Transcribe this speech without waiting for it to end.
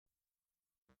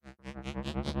It's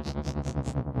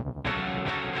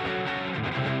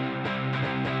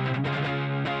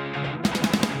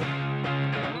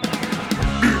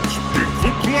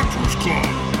Bigfoot Collectors Club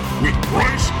with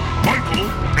Bryce, Michael,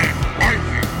 and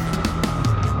Ivy.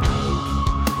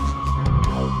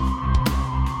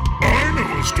 I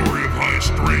know a story of high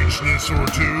strangeness or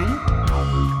two.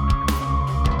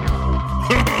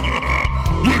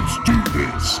 Let's do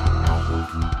this.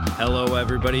 Hello,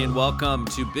 everybody, and welcome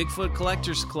to Bigfoot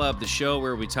Collectors Club, the show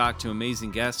where we talk to amazing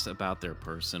guests about their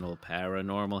personal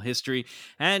paranormal history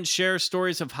and share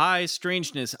stories of high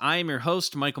strangeness. I am your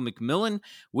host, Michael McMillan.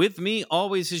 With me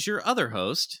always is your other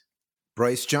host,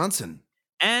 Bryce Johnson.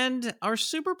 And our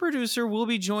super producer will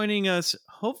be joining us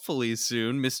hopefully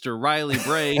soon, Mr. Riley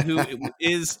Bray, who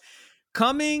is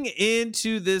coming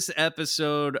into this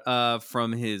episode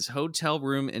from his hotel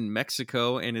room in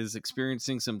Mexico and is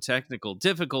experiencing some technical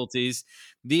difficulties.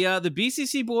 The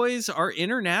BCC boys are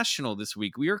international this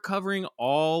week. We are covering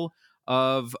all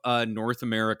of North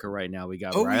America right now. We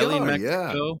got Riley in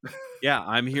Mexico. Yeah,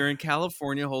 I'm here in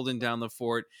California holding down the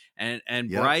fort. And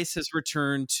yep. Bryce has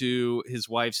returned to his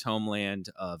wife's homeland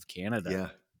of Canada. Yeah.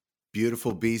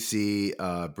 Beautiful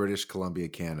BC, British Columbia,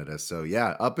 Canada. So,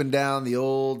 yeah, up and down the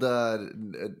old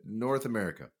North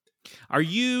America. Are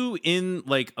you in,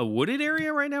 like, a wooded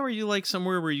area right now? Or are you, like,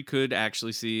 somewhere where you could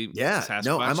actually see Sasquatch?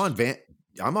 No, I'm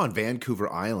on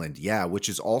Vancouver Island, which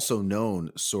is also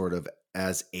known sort of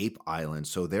as Ape Island.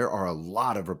 So there are a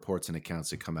lot of reports and accounts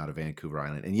that come out of Vancouver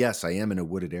Island. And, yes, I am in a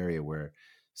wooded area where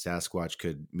Sasquatch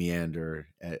could meander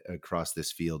across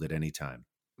this field at any time.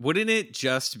 Wouldn't it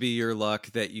just be your luck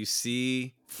that you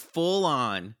see full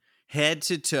on head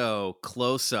to toe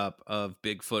close up of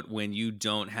Bigfoot when you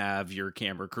don't have your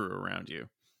camera crew around you?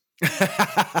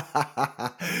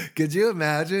 Could you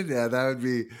imagine? Yeah, that would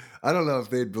be, I don't know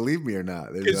if they'd believe me or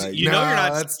not. They'd be like, you're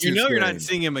not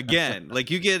seeing him again.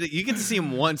 Like you get to see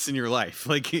him once in your life.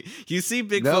 Like you see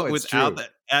Bigfoot without the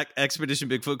Expedition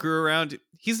Bigfoot crew around.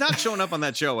 He's not showing up on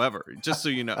that show ever, just so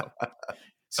you know.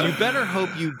 So you better hope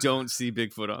you don't see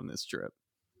Bigfoot on this trip.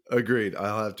 Agreed.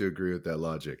 I'll have to agree with that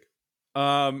logic.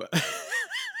 God,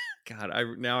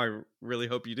 I really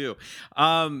hope you do.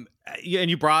 And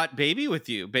you brought Baby with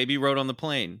you. Baby rode on the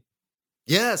plane.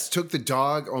 Yes, took the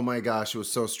dog. Oh my gosh, it was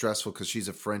so stressful because she's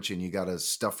a Frenchie and you got to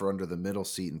stuff her under the middle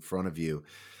seat in front of you.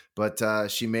 But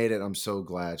she made it. I'm so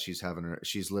glad she's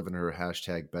living her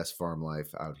hashtag best farm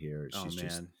life out here.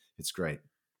 It's great.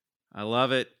 I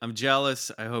love it. I'm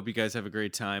jealous. I hope you guys have a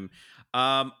great time.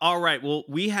 All right. Well,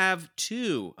 we have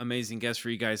two amazing guests for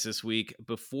you guys this week.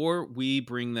 Before we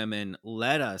bring them in,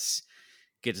 let us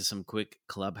get to some quick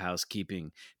club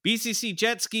housekeeping. BCC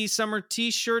Jet Ski Summer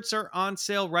T-shirts are on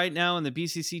sale right now in the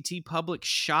BCC T Public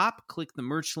Shop. Click the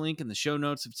merch link in the show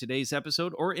notes of today's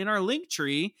episode or in our link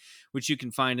tree, which you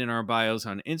can find in our bios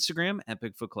on Instagram at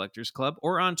Bigfoot Collectors Club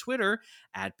or on Twitter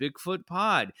at Bigfoot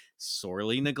Pod.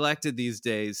 Sorely neglected these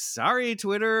days. Sorry,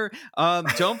 Twitter.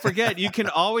 Don't forget, you can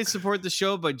always support the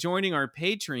show by joining our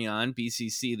Patreon,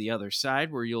 BCC The Other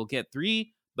Side, where you'll get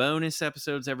 3 bonus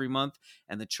episodes every month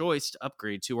and the choice to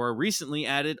upgrade to our recently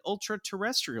added ultra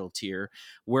terrestrial tier,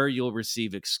 where you'll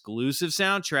receive exclusive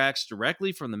soundtracks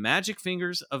directly from the magic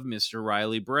fingers of Mr.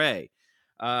 Riley Bray.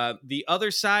 The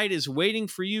Other Side is waiting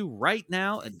for you right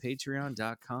now at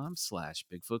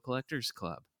patreon.com/Bigfoot Collectors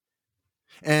Club.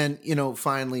 And,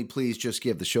 finally, please just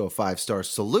give the show a 5-star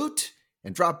salute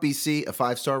and drop BC a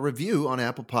 5-star review on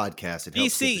Apple Podcasts. It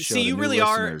helps BC, get the show see, to you new really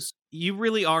listeners. You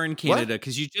really are in Canada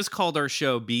because you just called our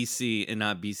show BC and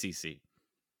not BCC.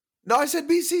 No, I said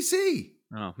BCC.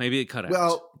 Oh, maybe it cut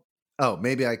out.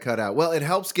 Maybe I cut out. Well, it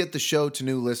helps get the show to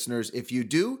new listeners. If you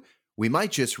do, we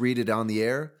might just read it on the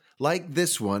air, like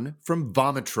this one from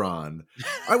Vomitron.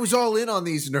 I was all in on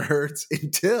these nerds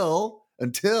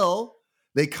until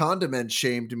they condiment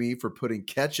shamed me for putting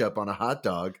ketchup on a hot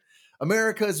dog.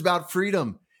 America is about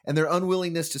freedom, and their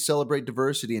unwillingness to celebrate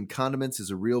diversity and condiments is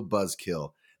a real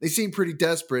buzzkill. They seem pretty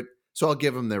desperate, so I'll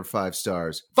give them their 5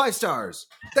 stars. 5 stars!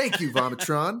 Thank you,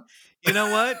 Vomitron. You know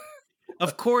what?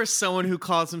 Of course, someone who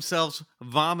calls themselves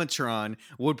Vomitron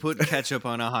would put ketchup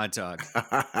on a hot dog.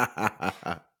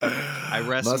 I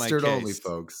rest my case. Mustard only,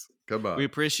 folks. Come on. We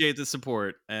appreciate the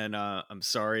support, and I'm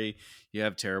sorry you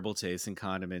have terrible taste in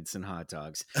condiments and hot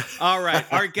dogs. All right,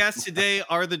 our guests today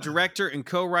are the director and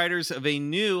co-writers of a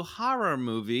new horror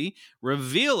movie,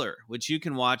 Revealer, which you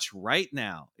can watch right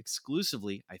now,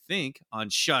 exclusively, I think, on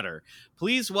Shudder.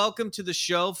 Please welcome to the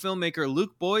show filmmaker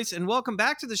Luke Boyce, and welcome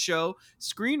back to the show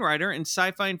screenwriter and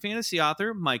sci-fi and fantasy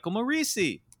author Michael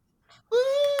Moreci.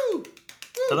 Woo!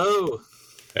 Hello.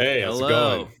 Hey, how's it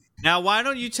going? Now, why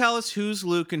don't you tell us who's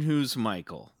Luke and who's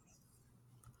Michael?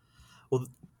 Well,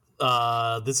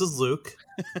 This is Luke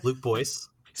Boyce.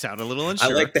 Sound a little unsure.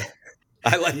 I like that.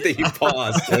 I like that you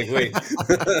paused. Like, wait.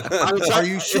 Are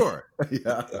you sure?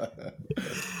 Yeah.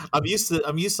 I'm used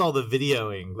to all the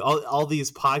videoing. All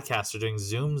these podcasts are doing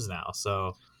Zooms now,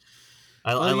 so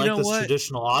I like this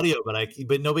traditional audio,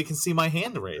 but nobody can see my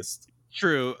hand raised.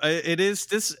 True. It is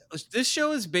this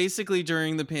show is basically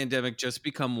during the pandemic just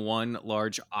become one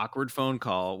large awkward phone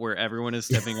call where everyone is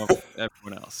stepping over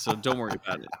everyone else. So don't worry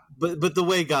about it. But the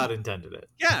way God intended it.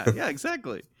 Yeah,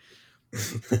 exactly.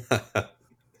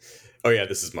 Oh yeah,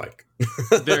 this is Mike.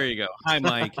 There you go. Hi,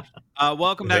 Mike.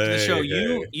 Welcome back to the show.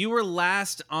 Hey. You were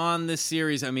last on the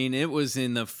series. I mean, it was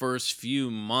in the first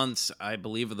few months, I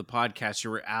believe, of the podcast.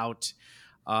 You were out.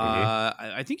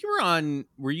 I think you were on.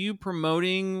 Were you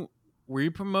promoting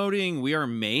We Are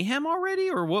Mayhem already,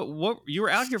 or what? You were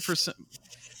out here for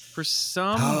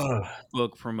some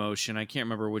book promotion. I can't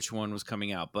remember which one was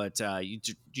coming out, but you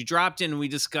dropped in and we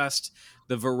discussed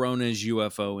the Verona's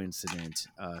UFO incident.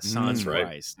 Sans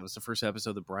Bryce. That was the first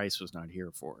episode that Bryce was not here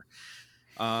for.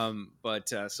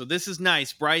 So this is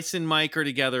nice. Bryce and Mike are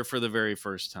together for the very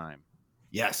first time.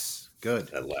 Yes.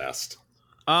 Good. At last.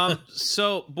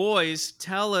 So boys,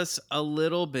 tell us a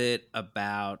little bit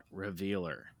about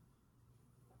Revealer.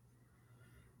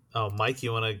 Oh, Mike,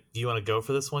 you wanna go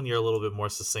for this one? You're a little bit more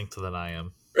succinct than I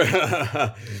am.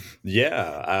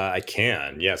 Yeah, I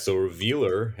can. Yeah, so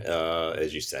Revealer,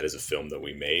 as you said, is a film that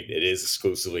we made. It is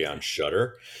exclusively on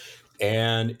Shudder,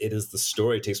 and it is the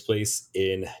story. It takes place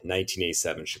in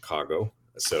 1987 Chicago.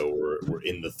 So we're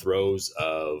in the throes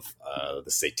of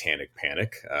the satanic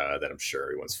panic that I'm sure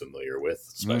everyone's familiar with,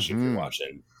 especially if you're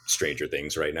watching Stranger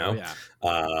Things right now.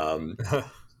 Oh, yeah.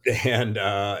 And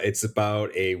it's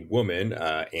about a woman,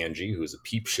 Angie, who's a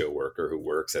peep show worker who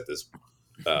works at this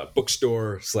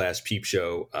bookstore / peep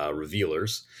show,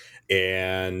 Revealers.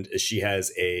 And she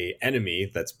has a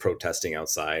enemy that's protesting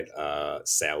outside,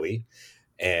 Sally.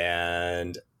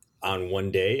 And on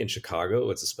one day in Chicago,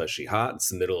 it's especially hot. It's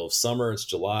the middle of summer. It's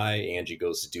July. Angie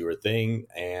goes to do her thing.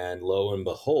 And lo and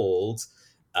behold,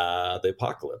 the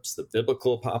apocalypse, the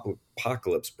biblical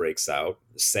apocalypse breaks out.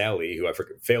 Sally, who I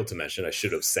failed to mention,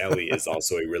 Sally is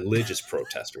also a religious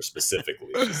protester specifically.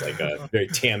 She's like a very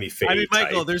Tammy Faye I mean,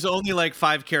 Michael, type. there's only like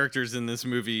 5 characters in this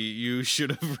movie. You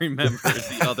should have remembered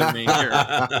the other main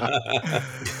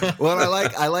character. Well,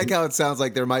 I like how it sounds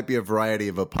like there might be a variety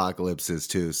of apocalypses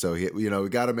too. So we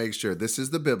got to make sure this is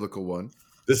the biblical one.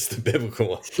 This is the biblical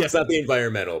one. Yeah. It's not the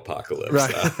environmental apocalypse.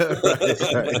 Right.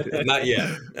 Right. Not yet.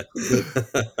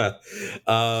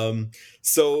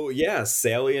 So yeah,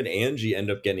 Sally and Angie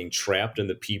end up getting trapped in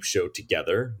the peep show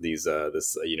together. This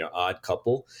odd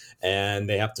couple, and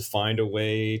they have to find a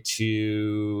way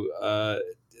to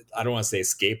I don't want to say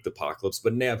escape the apocalypse,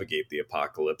 but navigate the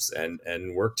apocalypse and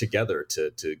work together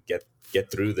to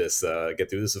get through this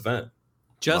event.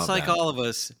 Just Love like that. all of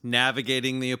us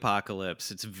navigating the apocalypse.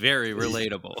 It's very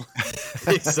relatable.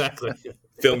 Exactly.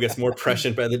 Film gets more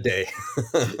prescient by the day.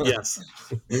 Yes.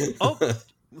 Oh,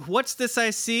 what's this I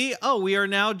see? Oh, we are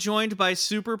now joined by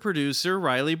super producer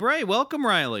Riley Bray. Welcome,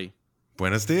 Riley.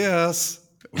 Buenos dias.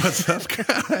 What's up,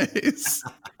 guys?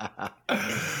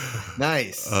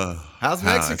 Nice. How's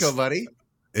Mexico, buddy?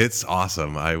 It's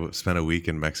awesome. I spent a week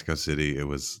in Mexico City. It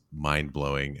was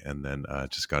mind-blowing. And then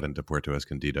just got into Puerto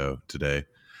Escondido today.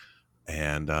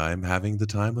 And I'm having the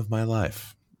time of my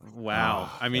life. Wow.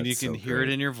 Oh, I mean, you that's can so hear great.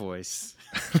 it in your voice.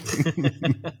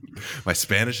 My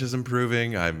Spanish is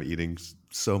improving. I'm eating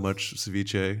so much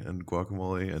ceviche and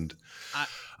guacamole. And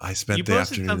I spent you the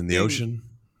posted afternoon in the something- ocean.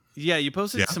 Yeah, you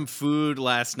posted Yeah. some food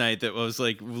last night that was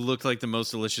looked like the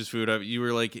most delicious food. You were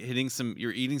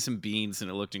you're eating some beans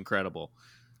and it looked incredible.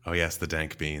 Oh, yes, the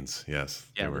dank beans. Yes,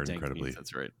 Yeah, they were the dank incredibly, beans,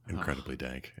 that's right. incredibly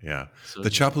dank. Yeah. So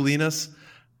The chapulinas,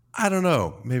 I don't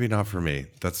know. Maybe not for me.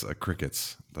 That's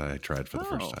crickets that I tried for the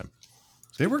first Oh. time.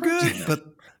 They were good,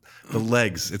 but the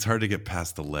legs, it's hard to get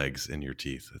past the legs in your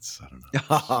teeth. I don't know.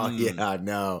 Oh, yeah,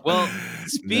 no. Well,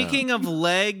 speaking of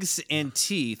legs and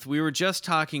teeth, we were just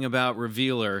talking about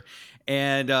Revealer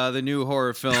and the new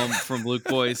horror film from Luke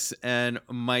Boyce and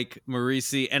Mike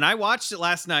Moreci. And I watched it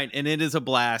last night, and it is a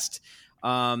blast.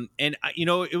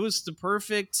 It was the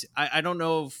perfect. I don't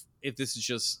know if this is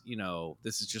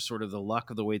just sort of the luck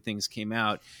of the way things came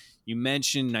out. You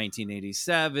mentioned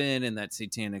 1987 and that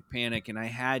satanic panic, and I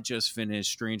had just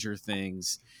finished Stranger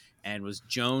Things and was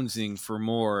jonesing for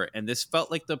more. And this felt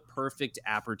like the perfect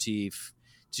aperitif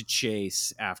to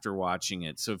chase after watching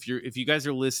it. So if you guys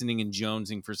are listening and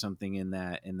jonesing for something in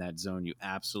that zone, you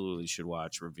absolutely should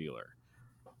watch Revealer.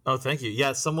 Oh, thank you.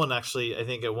 Yeah, someone actually, I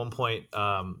think at one point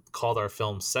called our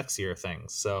film "Sexier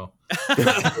Things." So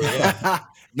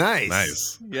Nice.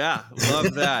 Nice. Yeah,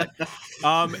 love that.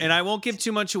 And I won't give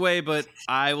too much away, but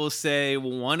I will say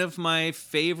one of my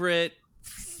favorite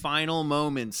final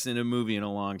moments in a movie in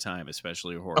a long time,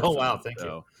 especially a horror Oh, film. wow, thank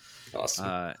you. So,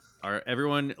 Awesome.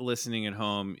 everyone listening at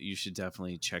home, you should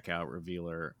definitely check out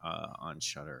Revealer on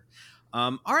Shudder.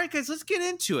 All right, guys, let's get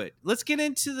into it. Let's get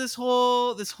into this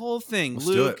whole thing. Let's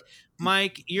do Luke, it.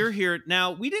 Mike, you're here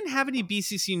now. We didn't have any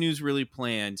BCC news really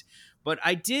planned, but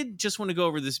I did just want to go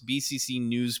over this BCC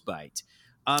news bite.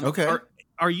 Okay.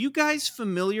 Are you guys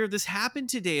familiar? This happened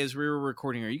today as we were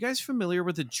recording. Are you guys familiar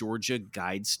with the Georgia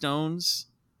Guidestones?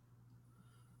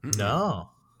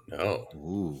 No.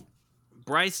 Ooh.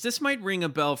 Bryce, this might ring a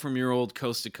bell from your old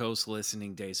Coast to Coast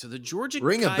listening days. So the Georgia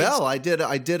Ring a bell. I did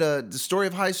the story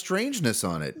of high strangeness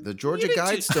on it. The Georgia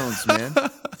Guidestones, man.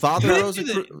 Father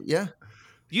yeah.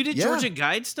 You did Georgia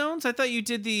Guidestones? I thought you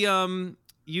did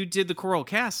the Coral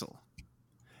Castle.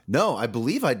 No, I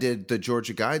believe I did the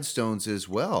Georgia Guidestones as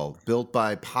well, built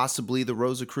by possibly the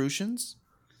Rosicrucians.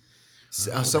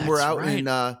 Somewhere out right.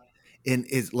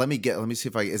 let me see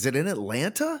if is it in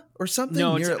Atlanta or something?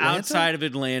 No, near it's Atlanta? outside of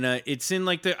Atlanta. It's in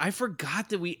I forgot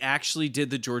that we actually did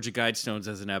the Georgia Guidestones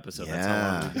as an episode. That's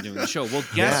how long we've been doing the show. Well,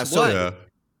 guess what? Yeah.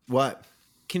 What?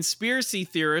 Conspiracy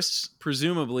theorists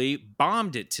presumably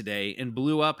bombed it today and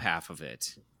blew up half of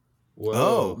it.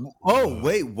 Whoa. Oh,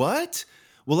 wait, what?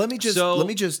 Well, let me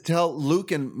just tell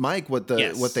Luke and Mike what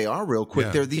they are real quick.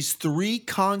 Yeah. They're these 3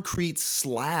 concrete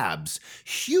slabs,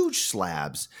 huge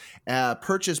slabs,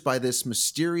 purchased by this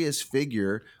mysterious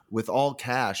figure with all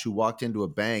cash who walked into a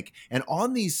bank. And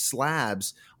on these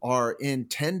slabs are in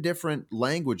 10 different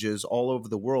languages all over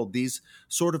the world, these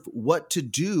sort of what to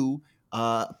do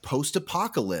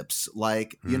post-apocalypse,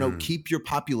 like, keep your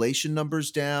population numbers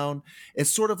down.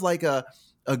 It's sort of like a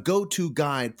go-to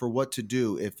guide for what to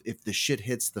do if the shit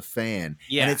hits the fan.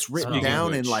 Yeah, and it's written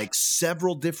down in like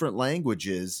several different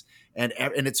languages, and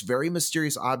it's very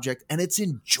mysterious object, and it's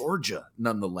in Georgia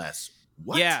nonetheless.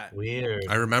 What? Yeah. Weird.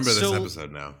 I remember this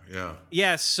episode now. Yeah.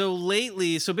 Yeah. So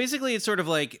basically it's sort of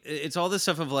like, it's all this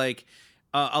stuff of like,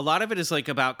 a lot of it is like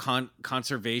about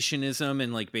conservationism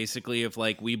and like basically if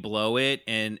like we blow it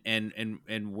and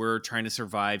we're trying to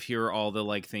survive, here are all the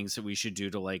like things that we should do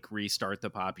to like restart the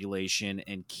population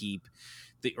and keep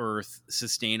the earth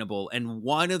sustainable. And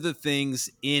one of the things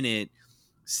in it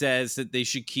says that we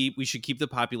should keep the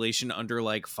population under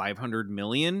like 500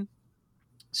 million.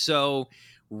 So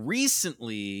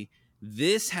recently,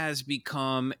 this has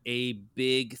become a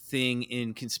big thing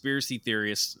in conspiracy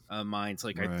theorists' minds.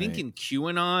 Like, I think in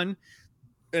QAnon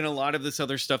and a lot of this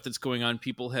other stuff that's going on,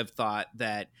 people have thought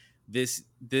that this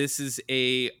is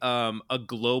a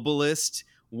globalist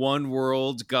one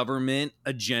world government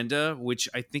agenda, which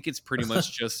I think it's pretty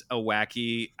much just a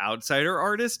wacky outsider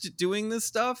artist doing this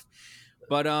stuff.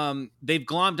 But they've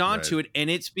glommed onto it, and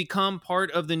it's become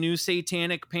part of the new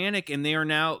satanic panic. And there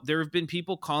have been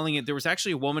people calling it. There was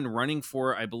actually a woman running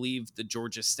for, I believe, the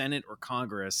Georgia Senate or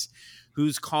Congress,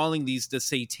 who's calling these the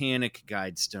satanic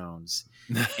guidestones,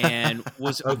 and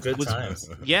was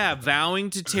vowing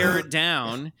to tear it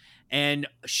down. And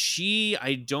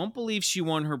I don't believe she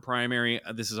won her primary.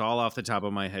 This is all off the top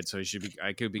of my head, so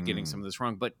I could be getting some of this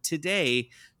wrong. But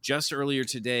just earlier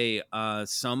today,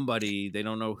 somebody, they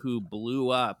don't know who, blew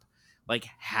up like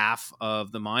half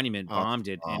of the monument, bombed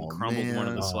it, and crumbled one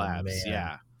of the slabs.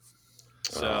 Yeah.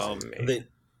 So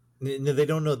they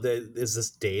don't know. Is this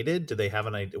dated? Do they have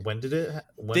an idea? When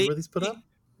were these put up?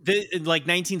 Like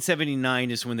 1979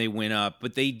 is when they went up,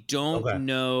 but they don't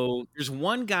know. There's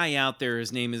one guy out there.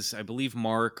 His name is, I believe,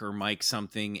 Mark or Mike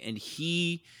something, and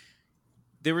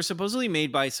they were supposedly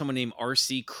made by someone named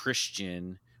R.C.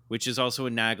 Christian, which is also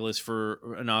analogous for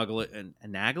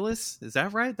analogous. Is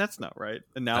that right? That's not right.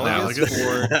 Analogous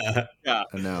for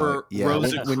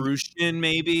Rosicrucian.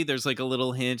 Maybe there's like a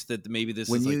little hint that maybe this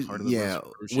is like part of the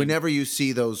Rosicrucian. Whenever you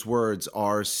see those words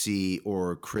RC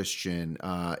or Christian,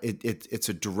 it's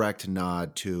a direct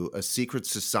nod to a secret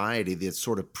society that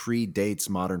sort of predates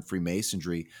modern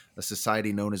Freemasonry, a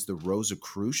society known as the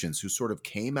Rosicrucians, who sort of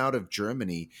came out of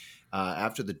Germany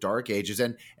after the Dark Ages,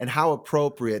 and how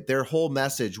appropriate. Their whole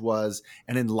message was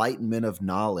an enlightenment of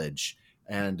knowledge.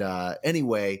 And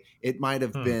anyway, it might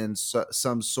have been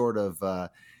some sort of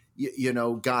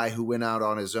guy who went out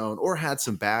on his own, or had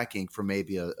some backing from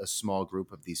maybe a small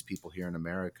group of these people here in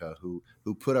America who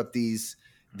put up these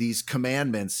these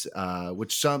commandments,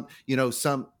 which some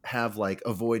have like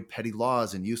avoid petty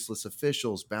laws and useless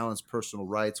officials, balance personal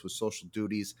rights with social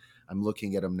duties. I'm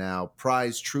looking at them now.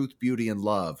 Prize truth, beauty, and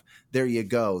love. There you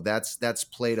go. That's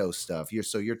Plato stuff.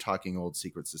 You're talking old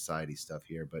secret society stuff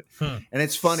here, but and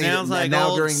it's funny. Sounds that like now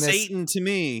old during this, Satan to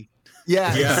me.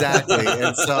 Yeah, exactly.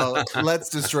 And so let's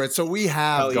destroy it. So we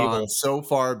have gone evil. so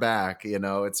far back.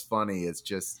 It's funny. It's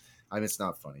just, it's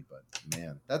not funny, but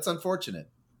man, that's unfortunate.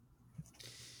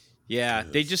 Yeah,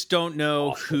 they just don't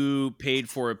know who paid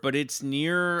for it, but it's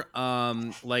near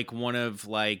like one of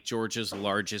like Georgia's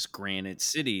largest granite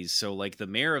cities. So like the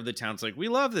mayor of the town's like, we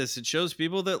love this. It shows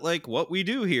people that like what we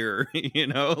do here,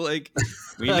 like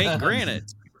we make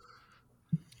granite.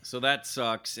 So that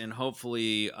sucks, and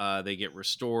hopefully they get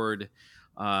restored.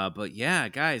 But yeah,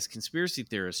 guys, conspiracy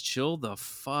theorists, chill the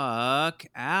fuck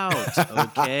out,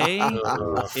 okay?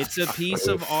 It's a piece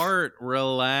of art.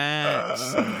 Relax.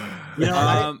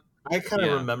 I kind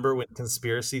of remember when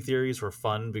conspiracy theories were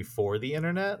fun before the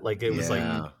internet. Like it was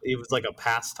like a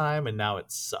pastime, and now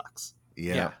it sucks.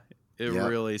 Yeah. It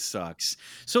really sucks.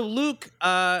 So, Luke,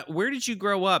 where did you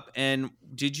grow up, and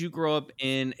did you grow up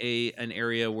in an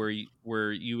area where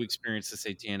you experienced the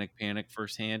satanic panic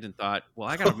firsthand and thought, well,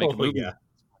 I got to make a movie?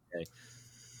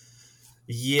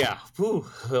 Yeah. Whew.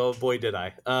 Oh boy, did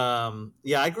I.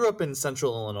 I grew up in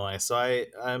Central Illinois, so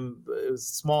it was a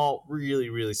small,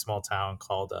 really, really small town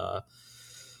called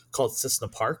Cissna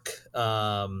Park.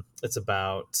 It's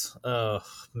about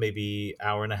maybe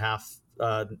hour and a half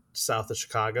south of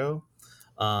Chicago.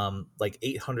 Like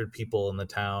 800 people in the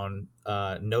town,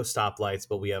 no stoplights,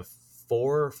 but we have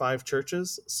 4 or 5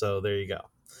 churches. So there you go.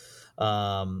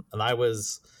 And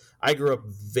I grew up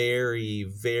very,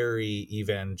 very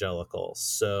evangelical.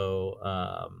 So,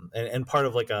 and part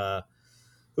of it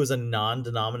was a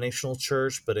non-denominational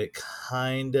church, but it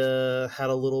kind of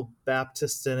had a little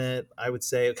Baptist in it. I would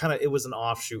say it was an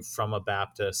offshoot from a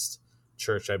Baptist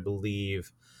church, I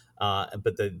believe.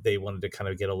 But they wanted to kind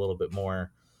of get a little bit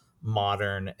more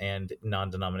modern and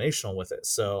non-denominational with it.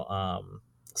 So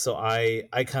I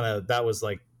kind of, that was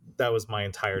my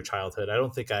entire childhood. I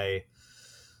don't think I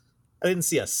didn't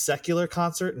see a secular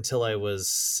concert until I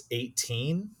was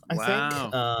 18, I think.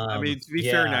 I mean, to be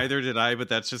fair, neither did I, but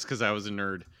that's just because I was a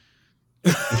nerd.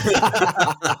 Well,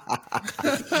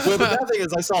 the bad thing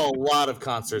is I saw a lot of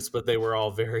concerts, but they were all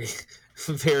very,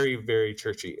 very, very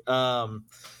churchy.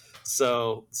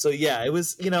 So yeah, it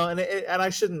was, and I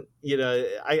shouldn't,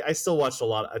 I still watched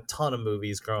a ton of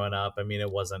movies growing up. I mean,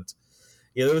 it wasn't,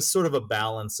 there was sort of a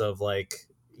balance of like,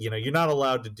 you're not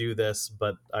allowed to do this,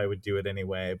 but I would do it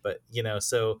anyway. But,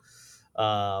 so,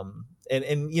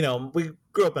 and we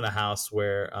grew up in a house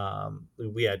where,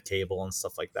 we had cable and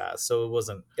stuff like that. So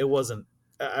I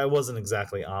wasn't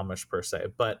exactly Amish per se,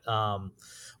 but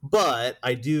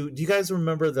I do you guys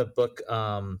remember the book,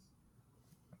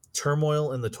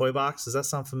 Turmoil in the Toy Box? Does that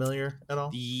sound familiar at all?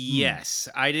 Yes.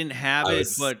 I didn't have it,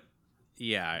 but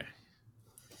yeah.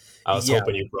 I was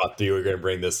hoping you were going to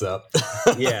bring this up.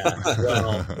 Yeah,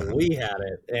 well, we had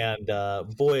it, and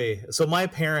boy, so my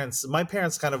parents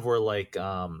kind of were like,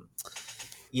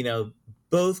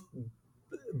 both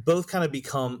kind of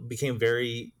became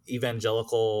very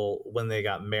evangelical when they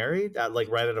got married,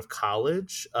 right out of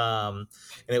college, and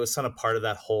it was kind of part of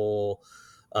that whole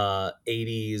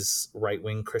 80s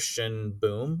right-wing Christian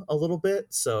boom a little bit.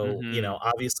 So,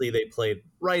 obviously they played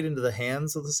right into the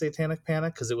hands of the satanic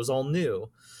panic because it was all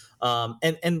new. And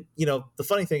the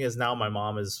funny thing is now my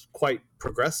mom is quite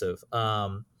progressive.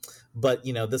 But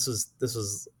this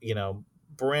was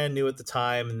brand new at the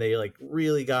time, and they like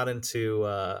really got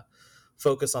into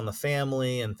focus on the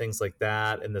family and things like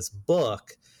that in this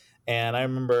book. And I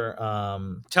remember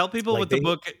tell people what the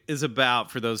book is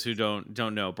about for those who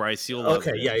don't know. Bryce, you'll love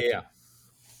it.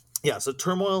 Yeah. So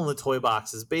Turmoil in the Toy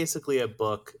Box is basically a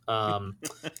book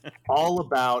all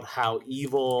about how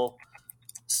evil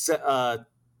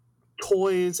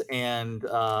toys and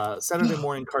Saturday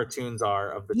morning cartoons are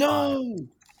of the time.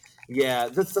 Yeah,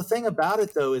 that's the thing about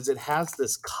it though, is it has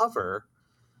this cover.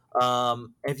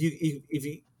 If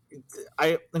you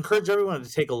I encourage everyone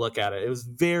to take a look at it. It was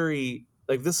very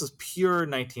this is pure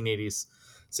 1980s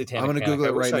satanic. I'm going to Google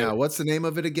it right now. What's the name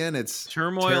of it again? It's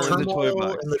Turmoil in the Toy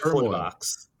Box. In the Toy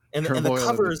Box. And the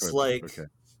cover is like,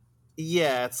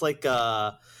 yeah, it's like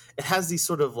it has these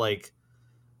sort of like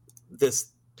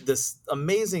this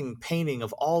amazing painting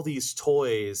of all these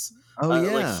toys.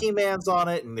 Like He-Man's on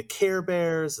it, and the Care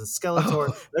Bears and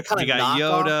Skeletor. They're kind of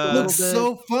knockoff a little looks bit.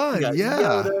 so fun. Yeah,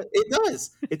 Yoda.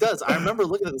 It does. I remember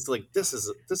looking at this like this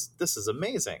is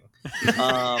amazing.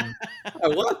 I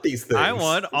want these things. I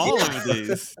want all of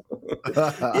these.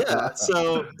 Yeah.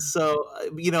 So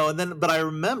and then, but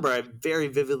I very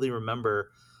vividly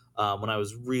remember when I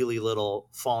was really little,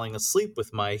 falling asleep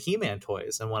with my He-Man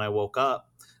toys, and when I woke up,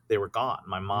 they were gone.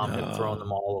 My mom had thrown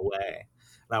them all away,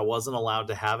 and I wasn't allowed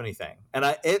to have anything. And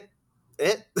it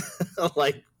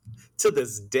like to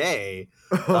this day,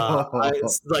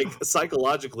 it's like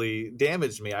psychologically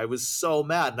damaged me. I was so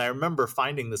mad, and I remember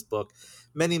finding this book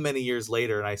many, many years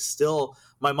later, and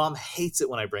my mom hates it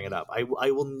when I bring it up.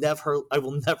 I will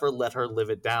never let her live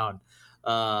it down,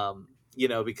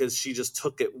 because she just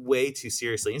took it way too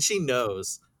seriously, and she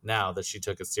knows now that she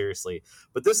took it seriously.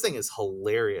 But this thing is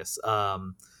hilarious.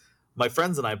 My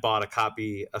friends and I bought a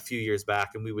copy a few years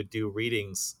back, and we would do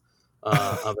readings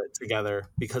of it together,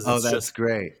 because it's that's just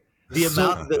great. the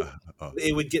amount that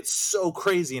it would get so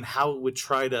crazy, and how it would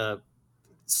try to,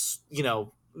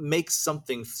 make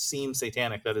something seem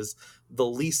satanic that is the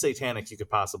least satanic you could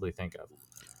possibly think of.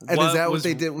 And is that what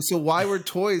they did? So why were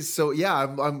toys so? Yeah,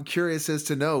 I'm curious as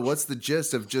to know what's the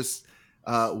gist of just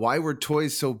why were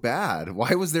toys so bad?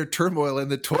 Why was there turmoil in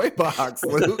the toy box?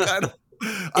 My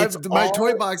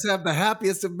toy box have the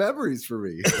happiest of memories for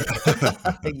me.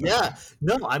 Yeah,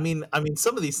 no, I mean,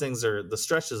 some of these things the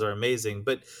stretches are amazing,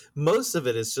 but most of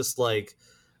it is just like,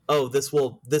 oh, this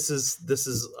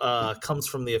is comes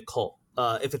from the occult.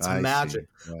 If it's magic,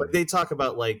 right. But they talk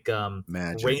about like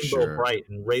magic, Rainbow Bright,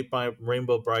 and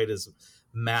Rainbow Bright is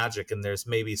magic, and there's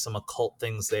maybe some occult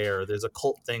things there. There's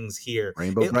occult things here.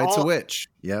 Rainbow Bright's a witch.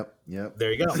 Yep.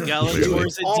 There you go.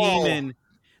 Skeletor's a demon.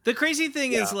 The crazy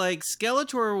thing is, like,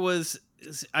 Skeletor was,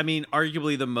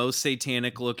 arguably the most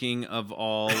satanic looking of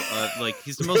all. Like,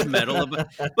 he's the most metal. But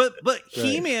right.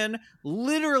 He-Man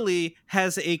literally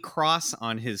has a cross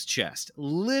on his chest.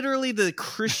 Literally, the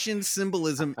Christian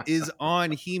symbolism is on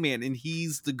He-Man, and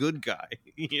he's the good guy.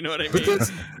 You know what I mean?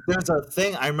 Because there's a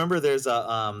thing. I remember there's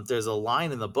a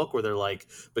line in the book where they're like,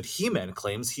 "But He-Man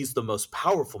claims he's the most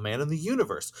powerful man in the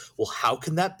universe." Well, how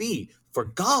can that be? For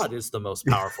God is the most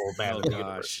powerful man in the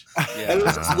universe. Yeah. And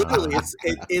it's literally, it's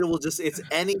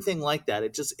anything like that.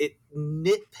 It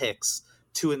nitpicks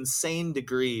to insane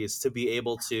degrees to be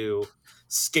able to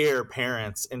scare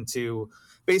parents into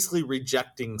basically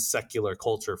rejecting secular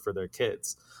culture for their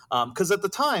kids. Because at the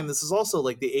time, this is also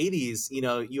like the 80s,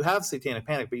 you have Satanic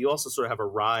Panic, but you also sort of have a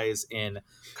rise in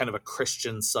kind of a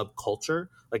Christian subculture.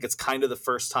 Like, it's kind of the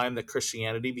first time that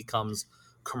Christianity becomes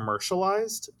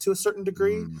commercialized to a certain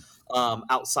degree,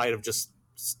 outside of just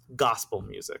gospel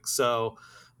music. So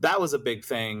that was a big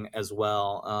thing as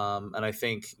well. And I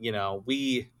think,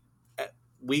 we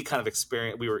kind of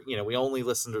experienced, we only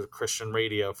listened to Christian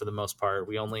radio for the most part.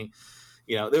 We only,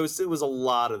 it was a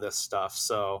lot of this stuff.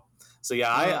 So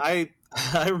yeah, I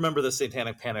remember the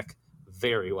Satanic Panic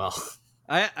very well.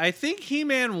 I think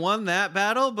He-Man won that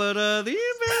battle, but the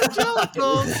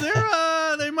evangelicals,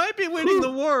 they might be winning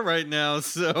the war right now,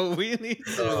 so we need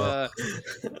to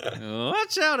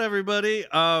watch out, everybody.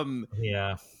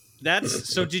 Yeah.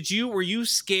 Were you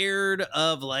scared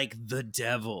of like the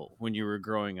devil when you were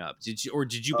growing up? Did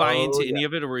you buy into any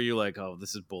of it, or were you like, oh,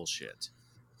 this is bullshit?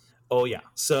 Oh yeah.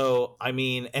 So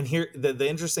and here the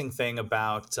interesting thing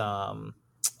about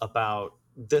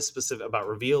this specific, about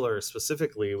Revealer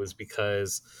specifically, was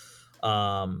because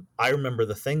I remember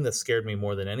the thing that scared me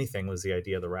more than anything was the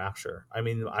idea of the rapture. I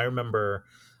remember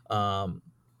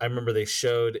they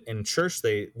showed in church,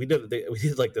 we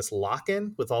did like this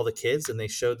lock-in with all the kids, and they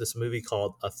showed this movie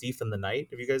called A Thief in the Night.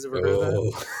 Have you guys ever heard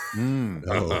of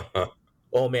that?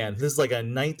 Oh man, this is like a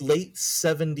late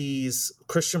 70s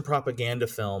Christian propaganda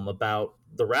film about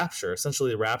the rapture.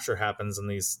 Essentially, the rapture happens, and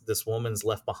this woman's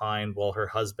left behind while her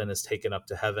husband is taken up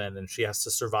to heaven, and she has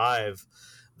to survive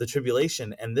the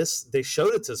tribulation. And they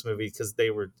showed it to this movie because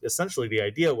they were essentially, the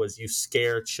idea was you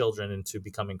scare children into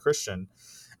becoming Christian,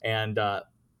 and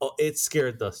it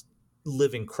scared the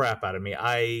living crap out of me.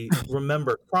 I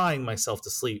remember crying myself to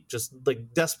sleep, just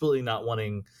like desperately not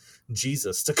wanting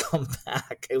Jesus to come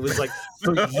back. It was like,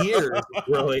 for years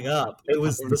growing up, it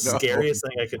was the scariest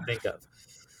thing I could think of.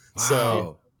 Wow.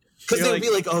 So, because they would be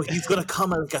like, oh, he's going to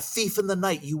come like a thief in the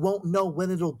night. You won't know when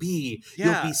it'll be.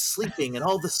 Yeah. You'll be sleeping, and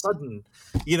all of a sudden,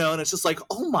 and it's just like,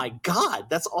 oh my God,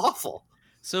 that's awful.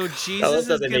 So Jesus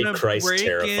is going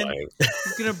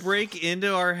to break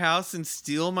into our house and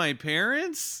steal my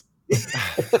parents?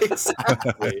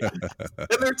 Exactly.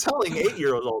 And they're telling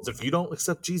 8-year-olds, if you don't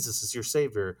accept Jesus as your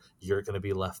savior, you're going to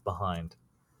be left behind.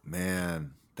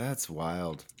 Man, that's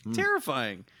wild.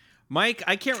 Terrifying. Mike,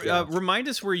 I can't remind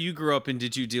us where you grew up, and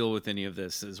did you deal with any of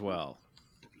this as well?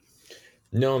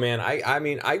 No, man.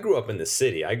 I grew up in the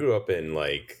city. I grew up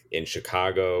in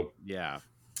Chicago. Yeah.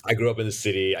 I grew up in the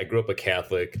city. I grew up a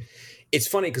Catholic. it's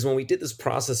funny because when we did this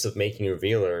process of making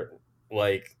Revealer,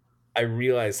 like I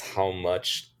realized how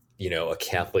much, a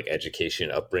Catholic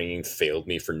education upbringing failed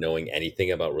me for knowing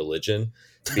anything about religion,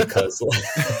 because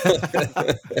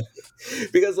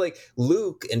because like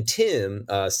Luke and Tim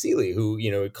Seeley,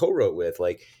 who co-wrote with,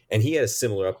 like, and he had a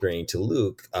similar upbringing to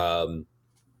Luke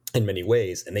in many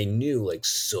ways, and they knew like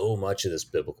so much of this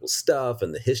biblical stuff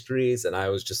and the histories, and I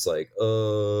was just like,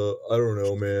 I don't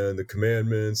know, man, the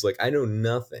commandments, like I know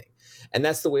nothing. And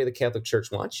that's the way the Catholic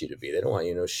Church wants you to be. They don't want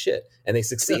you to know shit. And they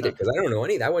succeeded, because I don't know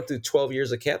anything. I went through 12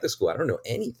 years of Catholic school. I don't know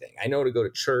anything. I know to go to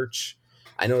church.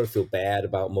 I know to feel bad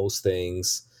about most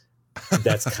things.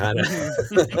 That's kind of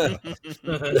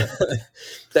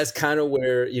that's kind of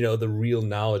where the real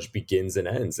knowledge begins and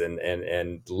ends.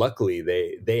 And luckily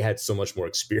they had so much more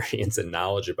experience and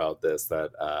knowledge about this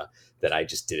that I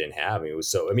just didn't have. It was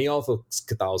so, also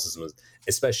Catholicism was,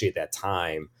 especially at that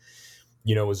time,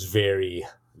 was very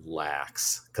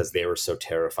lax, because they were so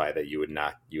terrified that you had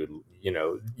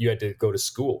to go to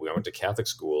school. I went to Catholic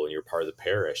school, and you're part of the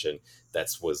parish, and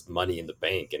was money in the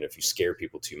bank. And if you scare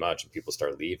people too much and people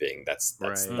start leaving, that's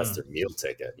their meal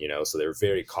ticket, so they're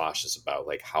very cautious about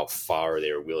like how far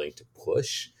they were willing to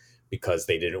push, because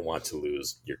they didn't want to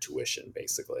lose your tuition,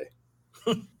 basically.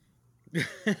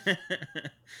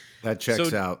 That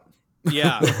checks out.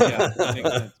 Yeah. That makes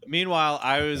sense. Meanwhile,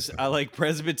 I like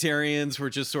Presbyterians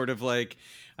were just sort of like,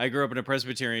 I grew up in a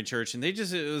Presbyterian church, and it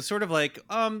was sort of like,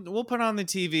 we'll put on the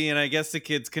TV, and I guess the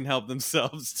kids can help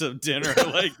themselves to dinner.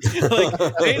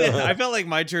 I felt like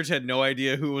my church had no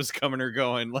idea who was coming or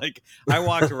going. Like I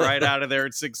walked right out of there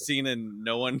at 16, and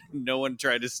no one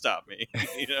tried to stop me.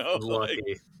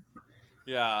 Lucky.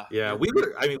 Yeah. We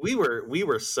were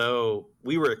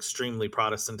extremely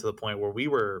Protestant, to the point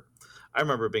where I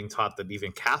remember being taught that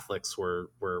even Catholics were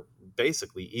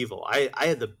basically evil. I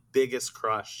had the biggest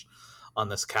crush on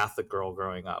this Catholic girl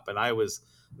growing up, and I was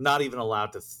not even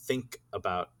allowed to think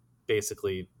about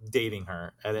basically dating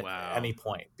her at any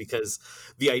point, because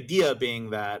the idea being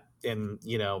that in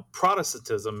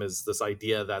Protestantism is this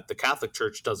idea that the Catholic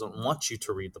Church doesn't want you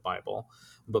to read the Bible,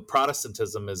 but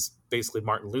Protestantism is basically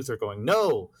Martin Luther going,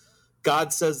 no,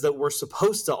 God says that we're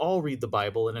supposed to all read the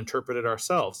Bible and interpret it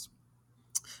ourselves.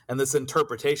 And this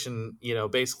interpretation,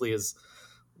 basically is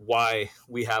why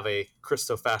we have a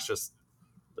Christo-fascist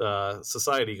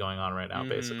society going on right now,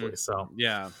 basically. So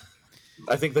yeah,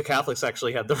 I think the Catholics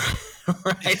actually had the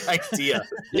right idea.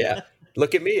 Yeah,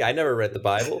 look at me. I never read the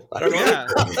Bible. I don't know.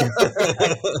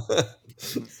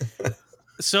 Yeah.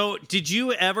 So did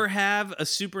you ever have a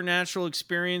supernatural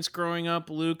experience growing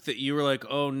up, Luke, that you were like,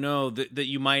 oh no, that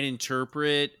you might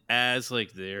interpret as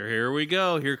like, here we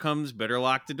go, here comes, better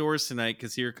lock the doors tonight,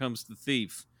 because here comes the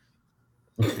thief?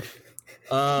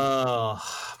 Oh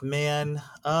man,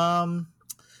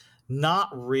 not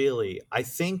really. I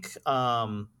think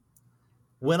when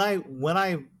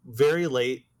I very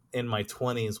late in my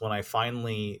 20s, when I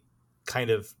finally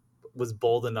kind of was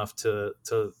bold enough to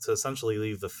essentially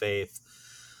leave the faith,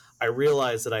 I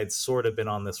realized that I'd sort of been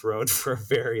on this road for a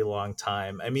very long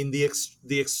time. I mean, the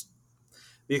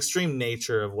extreme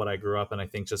nature of what I grew up in, I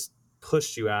think, just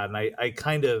pushed you out. And I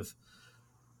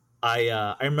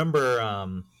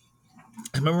remember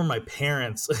my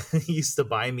parents used to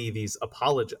buy me these are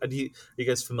you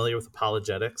guys familiar with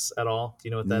apologetics at all? Do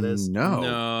you know what that is?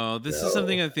 No. This is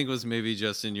something I think was maybe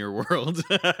just in your world.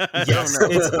 Yes,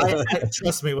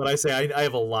 trust me when I say I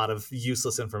have a lot of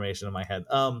useless information in my head.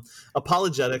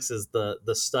 Apologetics is the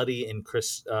study in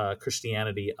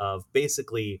Christianity of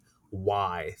basically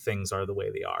why things are the way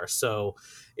they are. So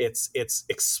it's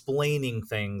explaining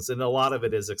things, and a lot of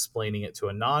it is explaining it to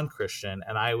a non-Christian.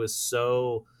 And I was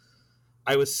so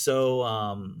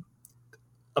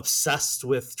obsessed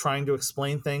with trying to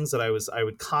explain things that I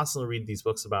would constantly read these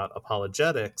books about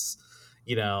apologetics,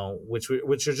 which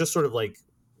are just sort of like,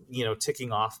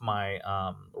 ticking off my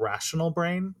rational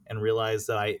brain, and realize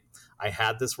that I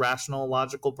had this rational,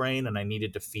 logical brain, and I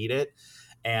needed to feed it.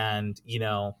 And,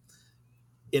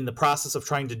 in the process of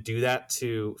trying to do that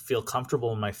to feel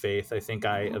comfortable in my faith, I think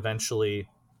I eventually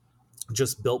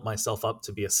just built myself up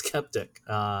to be a skeptic,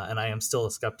 and I am still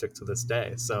a skeptic to this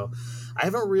day. So I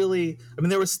haven't really,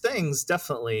 there was things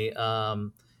definitely, I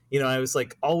was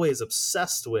like always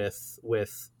obsessed with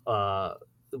the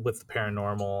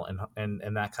paranormal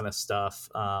and that kind of stuff.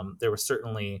 There was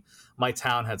certainly, my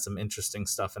town had some interesting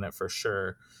stuff in it for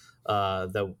sure.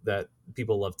 That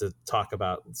people love to talk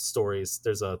about stories.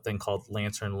 There's a thing called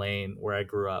Lantern Lane where I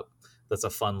grew up. That's a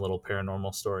fun little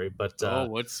paranormal story, but I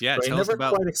never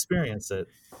quite experienced it.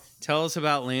 Tell us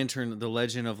about the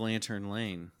legend of Lantern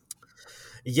Lane.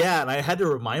 Yeah, and I had to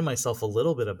remind myself a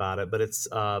little bit about it, but it's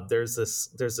there's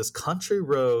this country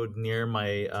road near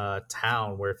my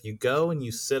town where if you go and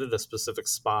you sit at a specific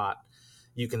spot,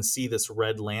 you can see this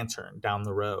red lantern down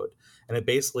the road, and it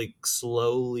basically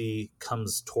slowly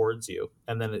comes towards you,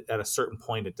 and then at a certain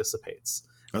point it dissipates.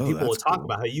 And Oh, people will that's talk cool.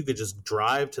 about how you could just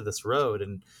drive to this road,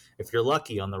 and if you're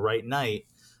lucky on the right night,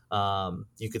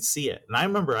 you could see it. And I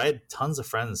remember I had tons of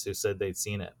friends who said they'd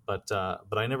seen it, but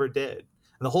I never did.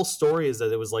 And the whole story is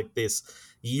that it was like this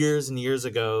years and years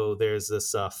ago. There's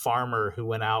this farmer who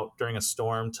went out during a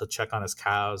storm to check on his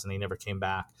cows, and he never came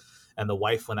back. And the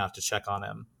wife went out to check on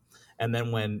him. And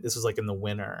then when this was like in the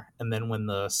winter, and then when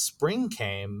the spring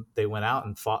came, they went out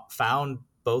and found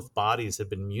both bodies had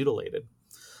been mutilated,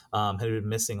 had been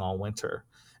missing all winter.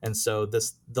 And so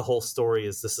the whole story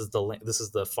is this is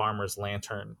the farmer's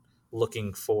lantern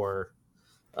looking for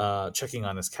checking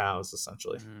on his cows,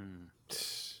 essentially.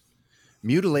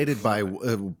 Mutilated by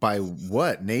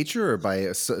what? Nature or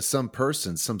by some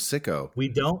person, some sicko? We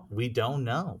don't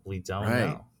know. We don't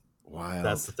know. Wow,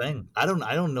 that's the thing. I don't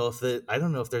know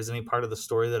if there's any part of the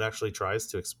story that actually tries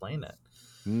to explain it.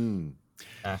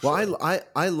 Well,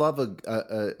 I love a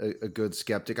good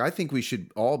skeptic. I think we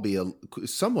should all be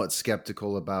somewhat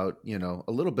skeptical about,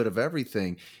 a little bit of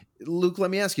everything. Luke, let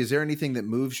me ask you: is there anything that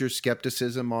moves your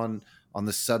skepticism on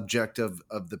the subject of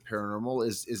the paranormal?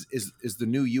 Is the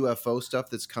new UFO stuff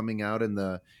that's coming out in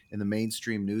the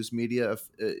mainstream news media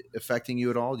affecting you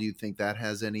at all? Do you think that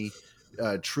has any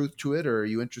truth to it, or are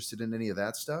you interested in any of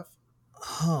that stuff?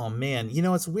 Oh man,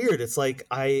 it's weird. It's like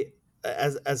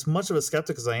as much of a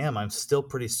skeptic as I am, I'm still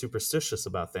pretty superstitious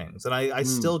about things, and I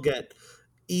still get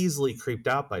easily creeped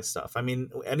out by stuff. I mean,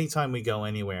 anytime we go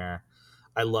anywhere,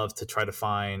 I love to try to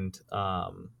find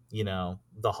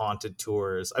the haunted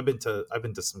tours. I've been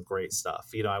to some great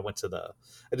stuff. I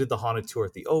did the haunted tour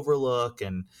at the Overlook,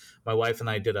 and my wife and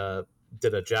I did a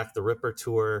Jack the Ripper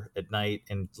tour at night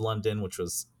in London, which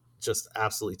was just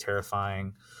absolutely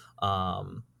terrifying.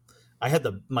 I had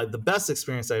the best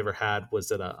experience I ever had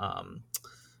was at a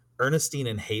Ernestine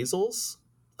and Hazel's.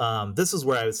 This is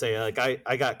where I would say, like,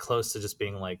 I got close to just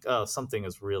being like, oh, something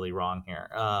is really wrong here.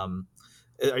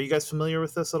 Are you guys familiar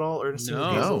with this at all? Ernestine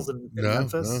and Hazel's in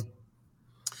Memphis? No.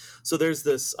 So there's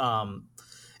this,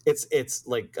 it's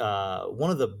like one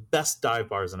of the best dive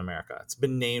bars in America. It's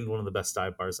been named one of the best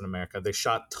dive bars in America. They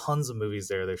shot tons of movies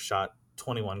there. They've shot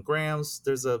 21 Grams.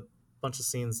 There's a bunch of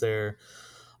scenes there.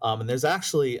 And there's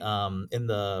actually in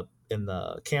the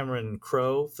Cameron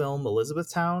Crowe film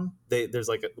Elizabethtown, there's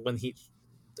like when he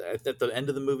at the end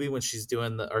of the movie when he's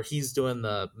doing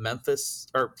the Memphis,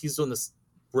 or he's doing this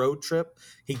road trip,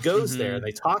 he goes there and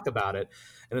they talk about it,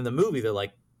 and in the movie they're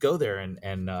like, go there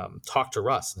and talk to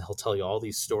Russ and he'll tell you all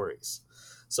these stories.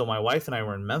 So my wife and I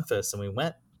were in Memphis and we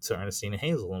went to Ernestine and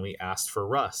Hazel and we asked for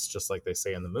Russ, just like they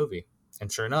say in the movie,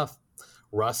 and sure enough,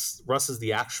 Russ was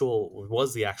the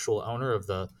actual owner of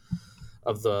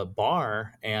the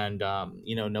bar, and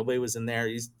nobody was in there.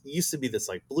 He used to be this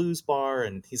like blues bar,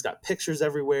 and he's got pictures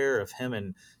everywhere of him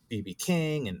and BB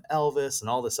King and Elvis and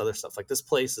all this other stuff. Like, this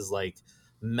place is like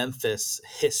Memphis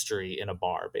history in a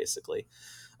bar, basically,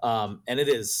 and it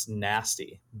is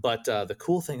nasty. But the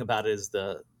cool thing about it is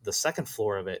the second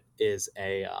floor of it is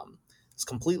it's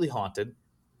completely haunted.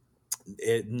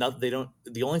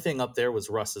 The only thing up there was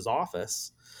Russ's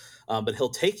office, but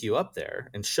he'll take you up there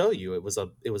and show you it was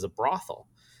a brothel,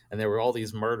 and there were all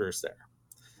these murders there.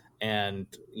 And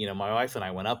my wife and I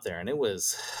went up there, and it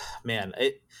was, man,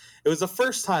 it was the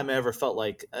first time I ever felt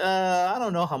like I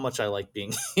don't know how much I like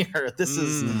being here. This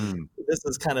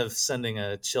is kind of sending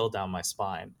a chill down my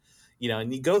spine,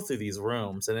 and you go through these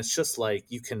rooms, and it's just like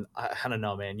I don't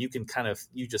know, man, you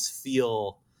just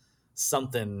feel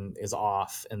something is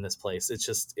off in this place. It's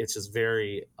just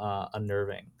very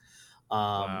unnerving.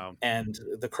 Wow. And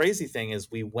the crazy thing is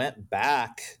we went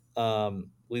back to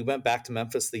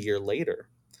Memphis the year later,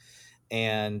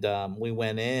 and we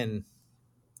went in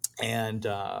and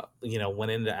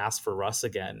went in to ask for Russ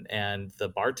again, and the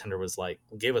bartender was like,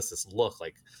 gave us this look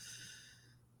like,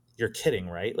 you're kidding,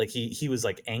 right? Like he was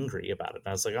like angry about it. And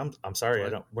I was like, I'm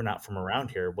sorry, we're not from around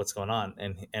here. What's going on?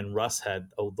 And Russ had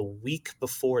the week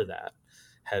before that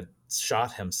had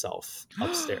shot himself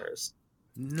upstairs.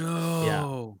 No. Yeah.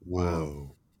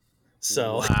 Whoa.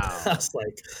 So wow. I was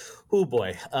like, oh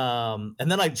boy.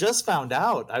 And then I just found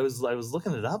out, I was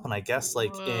looking it up, and I guess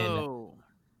like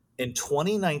in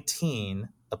 2019,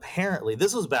 apparently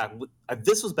this was back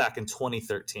in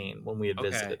 2013 when we had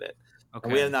visited it. Okay.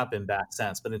 And we have not been back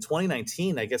since. But in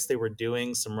 2019, I guess they were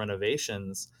doing some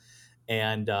renovations,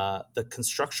 and the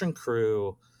construction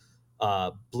crew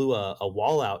blew a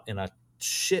wall out in a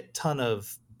shit ton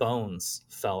of bones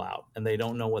fell out, and they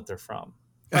don't know what they're from.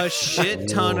 A shit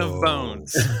ton of Whoa.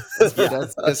 bones.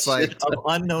 That's just like Of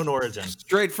unknown origin.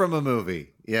 straight from a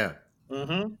movie. Yeah.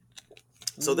 Mm-hmm.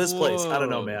 So this place, I don't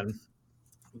know, Whoa. man.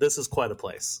 This is quite a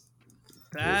place.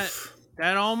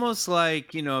 That almost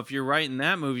like, you know, if you're writing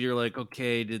that movie, you're like,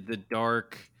 okay, did the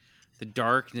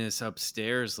darkness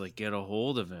upstairs like get a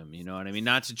hold of him? You know what I mean?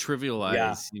 Not to trivialize,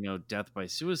 Yeah. you know, death by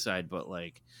suicide, but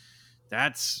like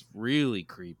that's really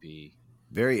creepy.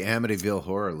 Very Amityville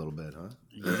horror a little bit, huh?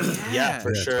 Yeah,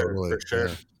 for Yeah, sure, totally. for sure.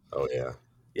 Yeah. Oh yeah.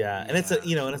 Yeah, and it's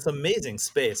and it's amazing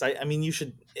space. I mean, you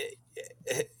should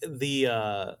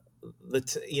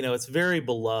it's very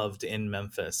beloved in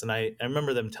Memphis, and I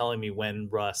remember them telling me when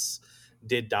Russ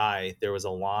did die, there was a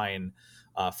line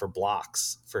for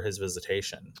blocks for his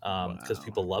visitation because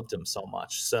people loved him so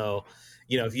much. So,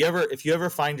 you know, if you ever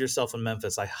find yourself in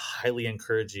Memphis, I highly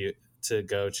encourage you to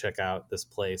go check out this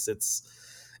place. It's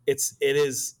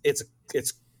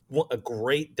a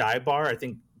great dive bar. I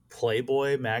think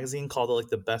Playboy magazine called it like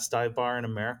the best dive bar in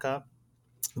America,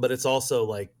 but it's also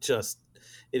like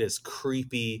it is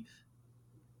creepy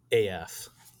AF.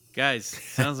 Guys,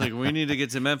 sounds like we need to get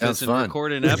to Memphis Sounds and fun.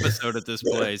 record an episode at this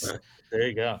place. There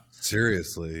you go.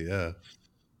 Seriously, yeah.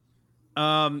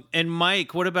 And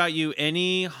Mike, what about you?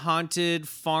 Any haunted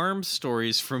farm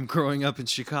stories from growing up in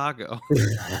Chicago?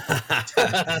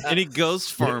 Any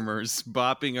ghost farmers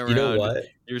bopping around You know what?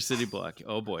 your city block?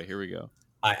 Oh boy, here we go.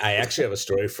 I actually have a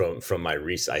story from my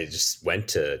recent. I just went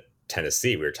to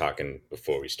Tennessee. We were talking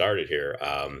before we started here,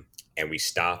 and we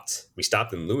stopped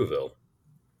in Louisville,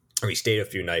 and we stayed a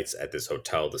few nights at this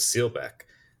hotel, the Sealbeck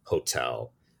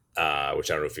Hotel,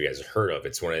 which I don't know if you guys have heard of.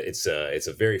 It's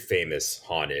a very famous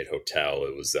haunted hotel.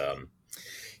 It was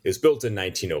built in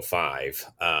 1905,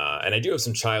 and I do have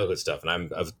some childhood stuff, and I'm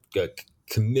a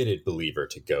committed believer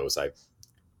to ghosts. I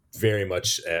very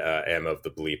much am of the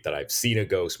belief that I've seen a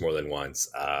ghost more than once.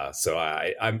 So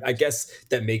I guess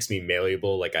that makes me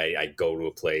malleable. Like I go to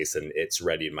a place and it's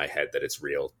ready in my head that it's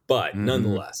real. But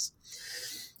nonetheless,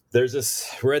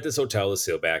 we're at this hotel, the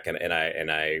Sealback,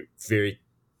 and I very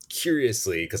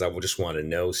curiously, because I would just want to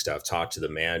know stuff, talk to the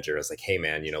manager. I was like, hey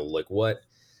man, you know, like what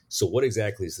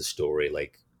exactly is the story?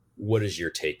 Like, what is your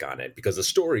take on it? Because the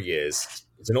story is,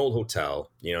 it's an old hotel,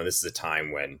 you know, this is a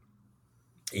time when,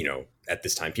 you know, at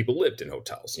this time people lived in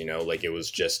hotels, you know, like it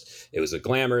was a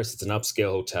glamorous, it's an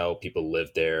upscale hotel. People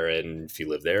lived there. And if you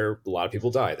live there, a lot of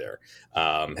people die there.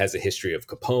 Has a history of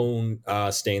Capone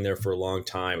staying there for a long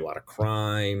time, a lot of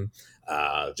crime,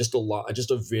 just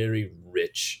a very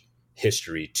rich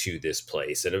history to this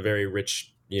place, and a very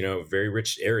rich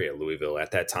area, Louisville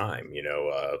at that time, you know,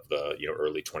 of the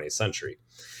early 20th century.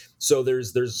 So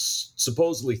there's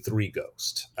supposedly three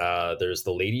ghosts. There's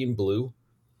the lady in blue,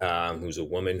 who's a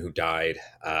woman who died,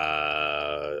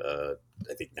 I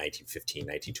think 1915,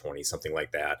 1920, something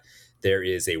like that. There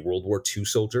is a World War II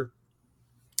soldier,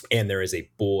 and there is a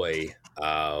boy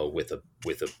with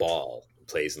a ball who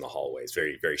plays in the hallways,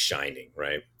 very, very shining,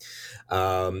 right?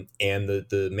 And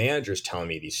the manager's telling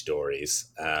me these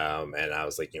stories, and I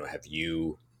was like, you know, have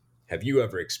you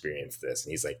ever experienced this?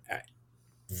 And he's like,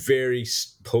 very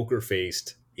poker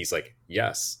faced. He's like,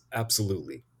 yes,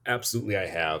 absolutely. Absolutely, I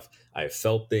have. I've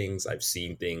felt things. I've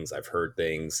seen things. I've heard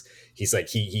things. He's like,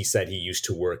 he said he used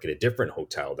to work at a different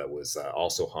hotel that was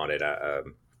also haunted.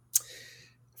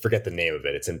 Forget the name of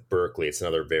it. It's in Berkeley. It's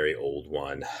another very old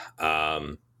one.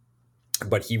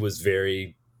 But he was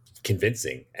very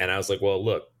convincing. And I was like, well,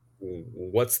 look,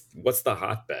 what's the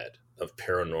hotbed of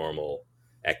paranormal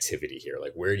activity here?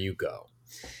 Like, where do you go?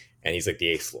 And he's like,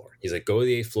 the 8th floor. He's like, go to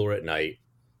the 8th floor at night.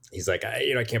 He's like,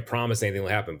 I can't promise anything will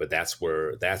happen, but that's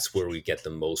where we get the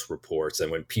most reports.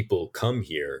 And when people come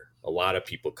here, a lot of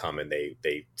people come and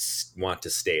they want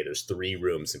to stay. There's 3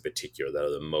 rooms in particular that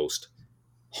are the most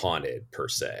haunted per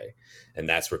se, and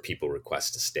that's where people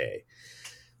request to stay.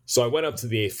 So I went up to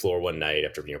the 8th floor one night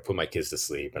after put my kids to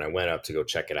sleep, and I went up to go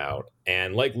check it out.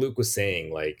 And like Luke was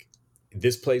saying, like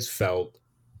this place felt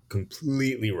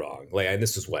completely wrong. Like, and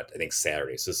this was what I think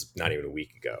Saturday, so this is not even a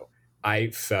week ago.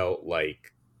 I felt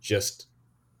like just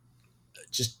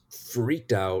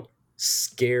freaked out,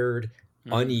 scared,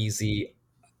 uneasy.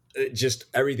 Just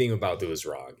everything about it was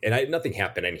wrong. And nothing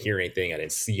happened. I didn't hear anything. I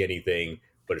didn't see anything,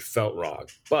 but it felt wrong.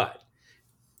 But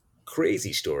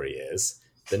crazy story is,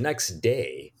 the next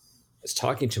day, I was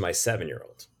talking to my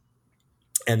 7-year-old.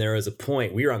 And there was a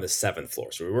point, we were on the 7th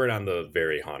floor. So we weren't on the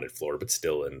very haunted floor, but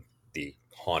still in the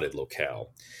haunted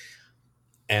locale.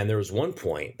 And there was one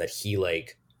point that he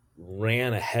like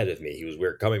ran ahead of me. We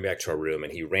were coming back to our room,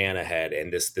 and he ran ahead.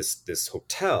 And this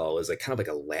hotel is like kind of like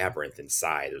a labyrinth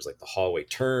inside. There's like the hallway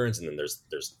turns, and then there's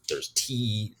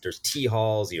tea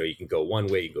halls. You can go one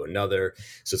way, you can go another.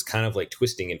 So it's kind of like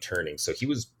twisting and turning. So he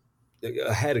was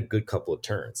ahead a good couple of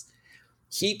turns.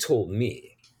 He told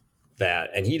me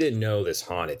that, and he didn't know this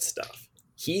haunted stuff.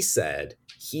 He said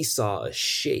he saw a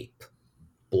shape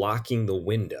blocking the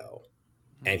window,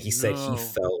 and he said he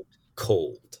felt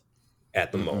cold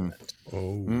at the moment.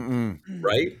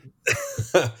 Right?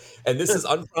 And this is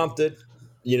unprompted,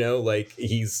 like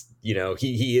he's,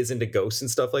 he is into ghosts and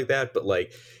stuff like that, but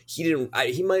like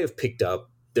he might have picked up,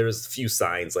 there's a few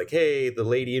signs like, hey, the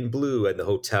lady in blue at the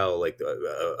hotel, like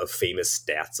a famous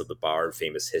stats of the bar,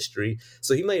 famous history.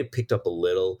 So he might have picked up a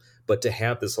little, but to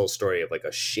have this whole story of like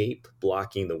a shape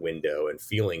blocking the window and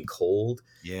feeling cold.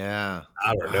 Yeah.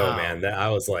 I don't know, man. I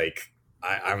was like,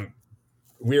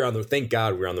 thank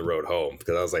God we're on the road home,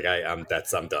 because I was like, I'm done.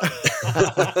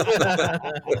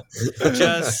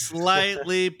 Just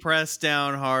slightly press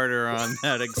down harder on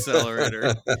that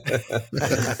accelerator.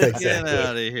 Exactly. Get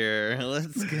out of here.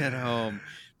 Let's get home.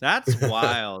 That's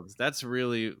wild. That's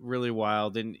really, really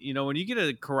wild. And, when you get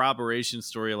a corroboration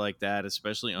story like that,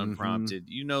 especially unprompted,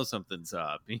 something's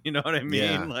up. You know what I mean?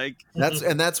 Yeah. Like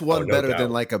that's one no better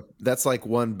doubt. than that's like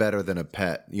one better than a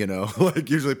pet, like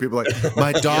usually people are like,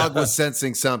 my dog was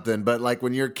sensing something, but like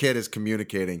when your kid is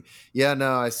communicating,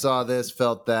 I saw this,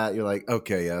 felt that, you're like,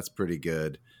 okay, yeah, that's pretty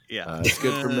good. yeah, it's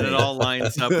good for me. It all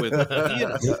lines up with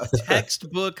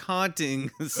textbook haunting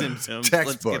symptoms.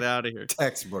 Let's get out of here.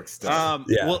 Textbook stuff.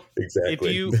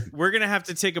 Exactly. We're gonna have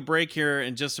to take a break here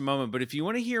in just a moment. But if you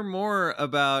want to hear more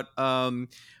about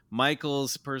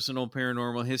Michael's personal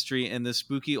paranormal history and the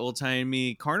spooky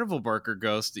old-timey carnival barker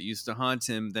ghost that used to haunt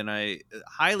him, then I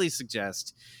highly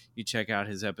suggest you check out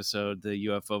his episode, the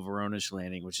UFO Voronezh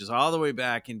Landing, which is all the way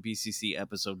back in BCC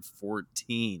episode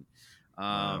 14.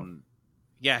 Wow.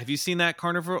 Yeah, have you seen that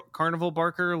carnival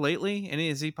barker lately?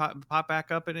 Has he pop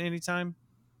back up at any time?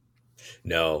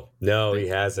 No, he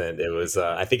hasn't. It was,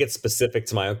 I think it's specific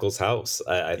to my uncle's house.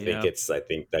 I think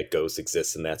that ghost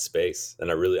exists in that space. And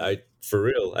for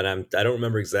real. And I don't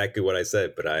remember exactly what I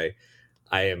said, but I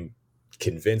am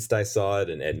convinced I saw it,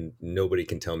 and nobody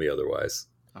can tell me otherwise.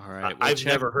 All right. I've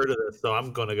never heard of this, so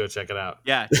I'm going to go check it out.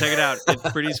 Yeah, check it out.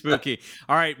 It's pretty spooky.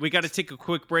 All right, we got to take a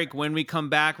quick break. When we come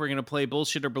back, we're going to play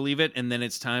Bullshit or Believe It, and then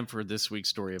it's time for this week's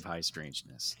story of high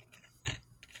strangeness.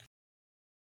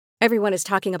 Everyone is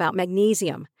talking about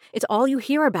magnesium. It's all you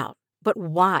hear about. But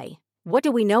why? What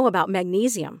do we know about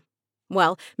magnesium?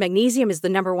 Well, magnesium is the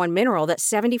number one mineral that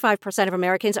 75% of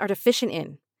Americans are deficient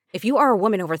in. If you are a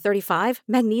woman over 35,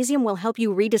 magnesium will help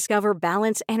you rediscover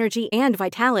balance, energy, and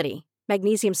vitality.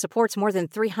 Magnesium supports more than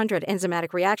 300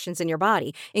 enzymatic reactions in your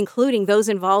body, including those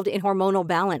involved in hormonal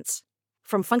balance.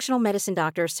 From functional medicine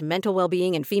doctors to mental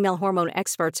well-being and female hormone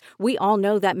experts, we all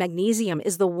know that magnesium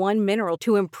is the one mineral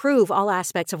to improve all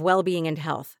aspects of well-being and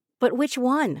health. But which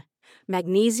one?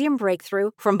 Magnesium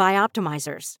Breakthrough from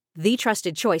Bioptimizers, the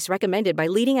trusted choice recommended by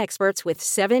leading experts with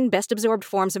 7 best-absorbed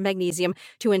forms of magnesium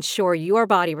to ensure your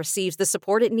body receives the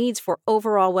support it needs for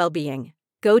overall well-being.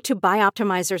 Go to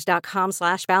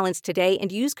bioptimizers.com/balance today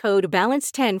and use code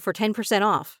BALANCE10 for 10%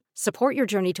 off. Support your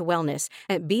journey to wellness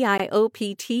at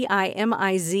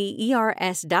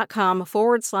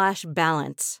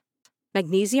bioptimizers.com/balance.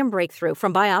 Magnesium Breakthrough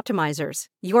from Bioptimizers,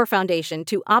 your foundation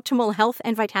to optimal health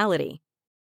and vitality.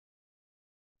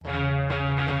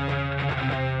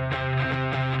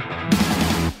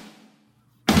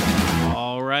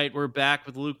 All right, we're back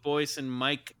with Luke Boyce and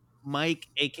Mike,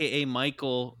 aka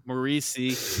Michael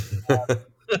Moreci,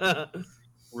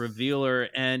 Revealer.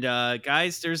 And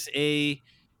guys, there's a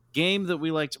game that we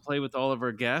like to play with all of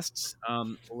our guests.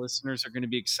 Listeners are going to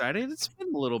be excited. It's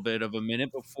been a little bit of a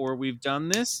minute before we've done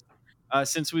this.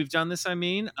 Since we've done this, I'm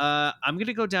going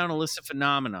to go down a list of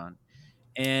phenomenon.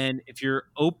 And if you're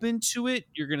open to it,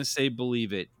 you're going to say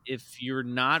believe it. If you're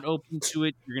not open to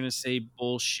it, you're going to say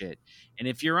bullshit. And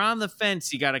if you're on the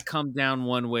fence, you got to come down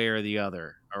one way or the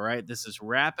other. All right. This is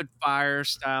rapid fire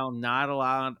style. Not a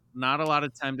lot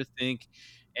of time to think.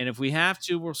 And if we have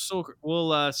to, we'll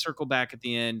circle back at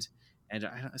the end. And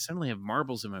I suddenly have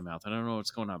marbles in my mouth. I don't know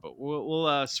what's going on, but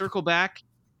we'll circle back,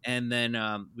 and then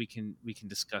we can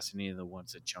discuss any of the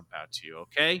ones that jump out to you.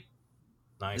 Okay.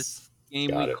 Nice. This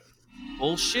game Got it.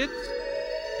 Bullshit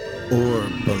Or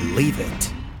believe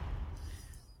it.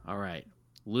 All right.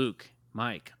 Luke,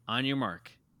 Mike, on your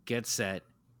mark, get set,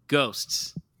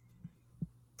 ghosts.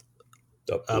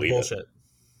 Bullshit. It.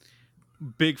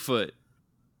 Bigfoot.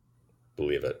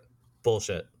 Believe it.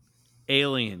 Bullshit.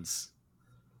 Aliens.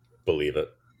 Believe it.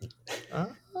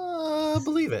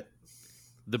 Believe it.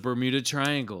 The Bermuda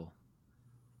Triangle.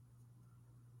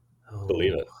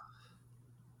 Believe it.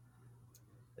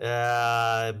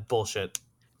 Bullshit.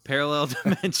 Parallel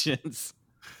dimensions.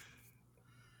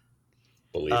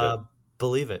 Believe it.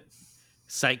 Believe it.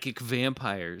 Psychic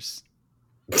vampires.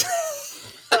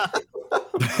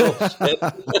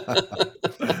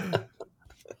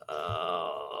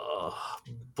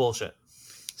 Bullshit.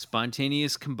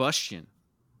 Spontaneous combustion.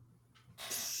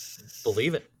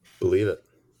 Believe it. Believe it.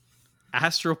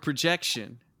 Astral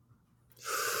projection.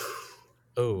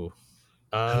 Oh.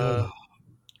 I'm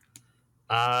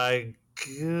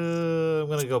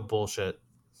gonna go bullshit.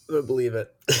 Believe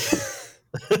it.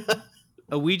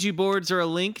 Ouija boards are a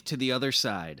link to the other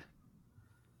side.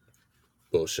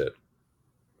 Bullshit.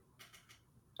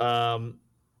 My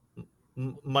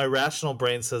rational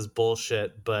brain says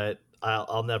bullshit, but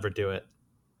I'll never do it.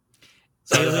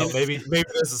 So I don't know. Maybe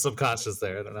there's a subconscious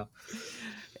there. I don't know.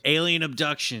 Alien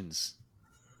abductions.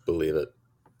 Believe it.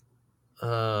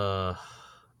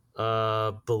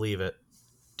 Believe it.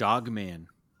 Dogman.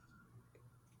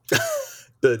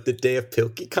 The Day of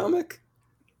Pilkey comic?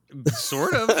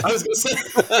 Sort of. I was gonna say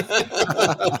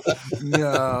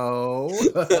No.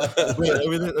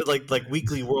 Wait, like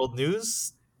weekly world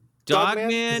news.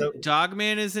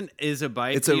 Dogman is a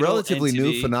bipedal. It's a relatively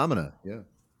entity. new phenomena. Yeah.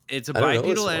 It's a I don't know this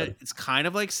bipedal. one. It's kind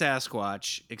of like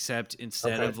Sasquatch, except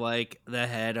instead Okay. of like the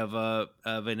head of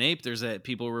an ape, there's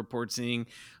people report seeing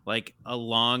like a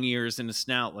long ears and a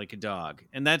snout like a dog,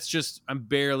 and that's just I'm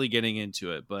barely getting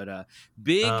into it, but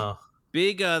big.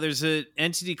 There's an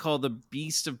entity called the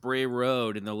Beast of Bray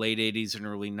Road in the late 80s and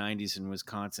early 90s in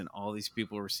Wisconsin. All these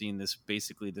people were seeing this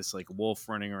like wolf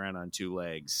running around on two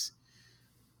legs.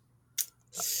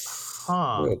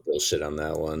 No bullshit on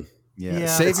that one. Yeah.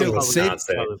 Save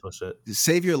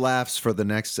Save your laughs for the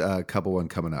next couple one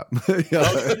coming up.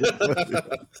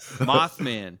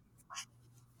 Mothman.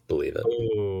 Believe it.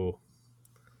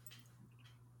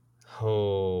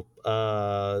 I'm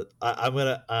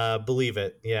gonna believe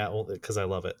it. Yeah, because I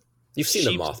love it. You've seen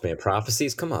the Mothman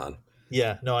prophecies. Come on.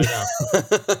 Yeah, no, I know.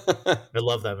 I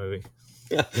love that movie.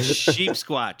 Sheep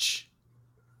Squatch.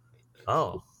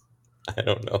 Oh, I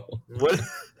don't know. what?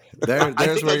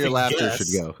 There's where your laughter should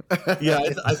go. Yeah,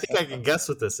 I think I can guess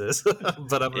what this is,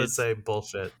 but I'm gonna say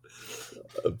bullshit.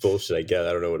 Bullshit. I get.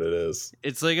 I don't know what it is.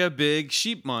 It's like a big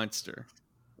sheep monster.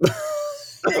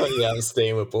 Oh, yeah, I'm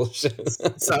staying with bullshit.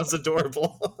 Sounds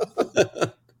adorable.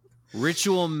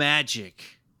 Ritual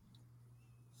magic.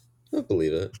 I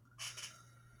believe it.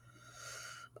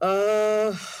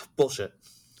 Bullshit.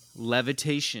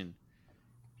 Levitation.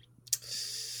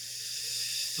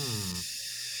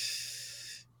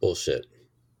 Bullshit.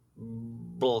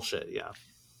 Bullshit. Yeah.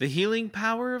 The healing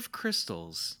power of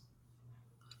crystals.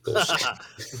 Bullshit.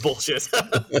 Bullshit.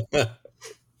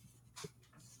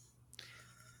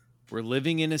 We're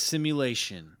living in a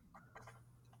simulation.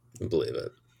 I believe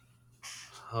it.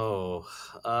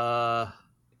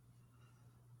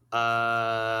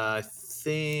 I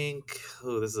think.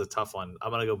 Oh, this is a tough one. I'm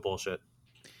gonna go bullshit.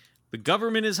 The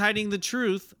government is hiding the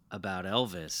truth about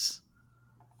Elvis.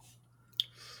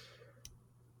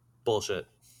 Bullshit.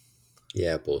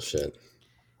 Yeah, bullshit.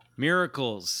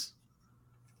 Miracles.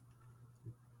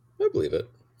 I believe it.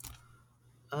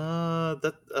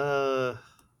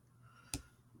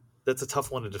 That's a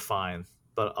tough one to define,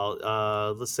 but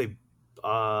I'll let's say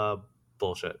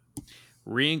bullshit.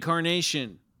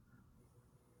 Reincarnation.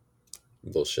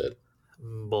 Bullshit.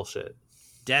 Bullshit.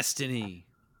 Destiny.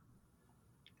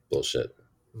 Bullshit.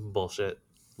 Bullshit.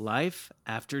 Life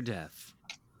after death.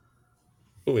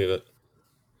 Believe it.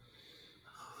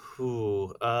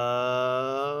 Ooh,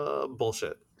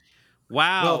 bullshit.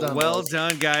 Wow, well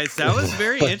done, guys. That was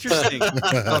very interesting.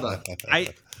 Hold on.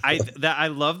 I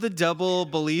love the double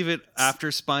believe it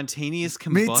after spontaneous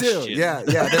Me combustion. too. Yeah.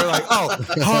 They're like, oh,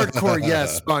 hardcore,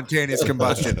 yes, spontaneous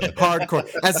combustion. Hardcore.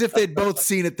 As if they'd both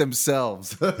seen it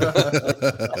themselves. Do it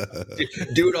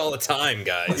all the time,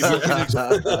 guys.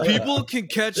 People can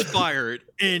catch fire at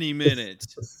any minute.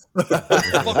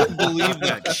 Fucking believe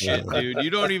that shit, dude. You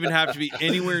don't even have to be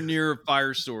anywhere near a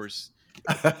fire source.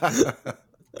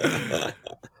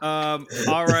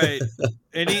 All right.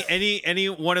 Any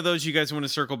one of those you guys want to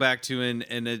circle back to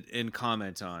and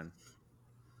comment on?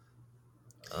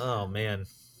 Oh man,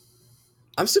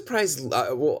 I'm surprised.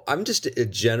 I'm just a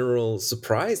general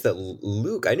surprise that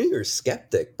Luke. I knew you were a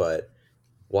skeptic, but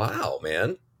wow,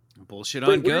 man, Bullshit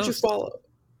Wait, on where did you ghosts. fall?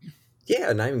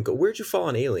 Yeah, not even go. Where'd you fall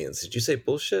on aliens? Did you say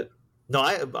bullshit? no,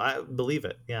 I believe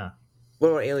it. Yeah. What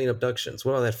about alien abductions?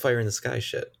 What about that fire in the sky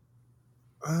shit?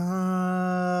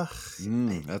 That's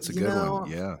a good one.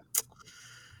 Yeah.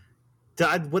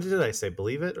 What did I say?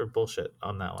 Believe it or bullshit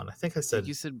on that one? I think I said.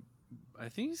 I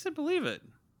think you said believe it.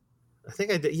 I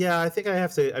think I did. Yeah, I think I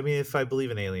have to. I mean, if I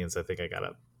believe in aliens, I think I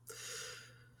gotta.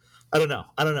 I don't know.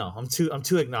 I'm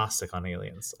too agnostic on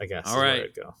aliens, I guess. All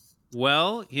right. Go.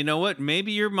 Well, you know what?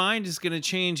 Maybe your mind is going to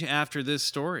change after this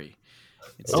story.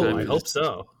 I hope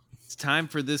so. It's time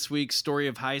for this week's story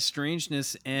of high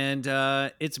strangeness, and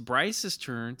it's Bryce's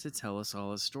turn to tell us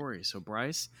all his story. So,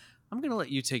 Bryce, I'm going to let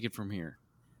you take it from here.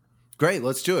 Great,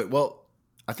 let's do it. Well,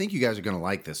 I think you guys are going to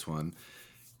like this one,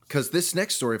 because this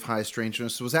next story of high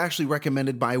strangeness was actually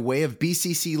recommended by way of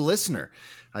BCC listener.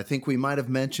 I think we might have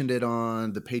mentioned it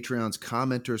on the Patreon's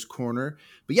commenters corner.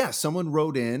 But yeah, someone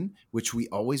wrote in, which we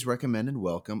always recommend and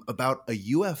welcome, about a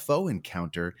UFO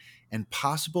encounter and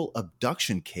possible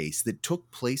abduction case that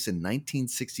took place in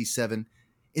 1967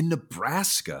 in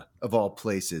Nebraska, of all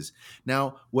places.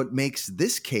 Now, what makes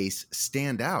this case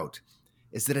stand out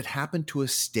is that it happened to a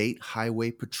state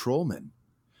highway patrolman.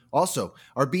 Also,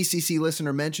 our BCC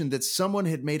listener mentioned that someone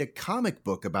had made a comic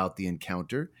book about the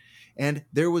encounter, and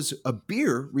there was a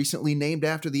beer recently named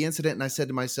after the incident, and I said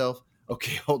to myself,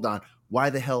 okay, hold on, why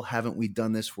the hell haven't we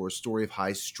done this for a story of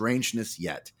high strangeness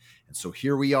yet? And so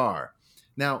here we are.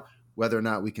 Now, whether or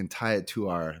not we can tie it to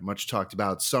our much talked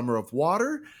about Summer of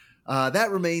Water,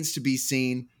 that remains to be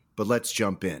seen, but let's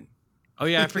jump in. Oh,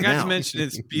 yeah, I forgot to mention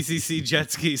it's BCC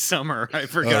Jet Ski Summer. I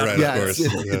forgot. Right, yeah, of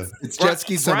course. It's Jet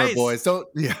Ski Summer, Bryce, boys.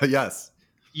 Yes.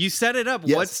 You set it up.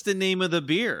 Yes. What's the name of the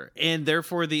beer and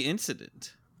therefore the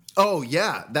incident? Oh,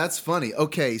 yeah, that's funny.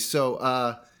 Okay,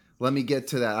 so let me get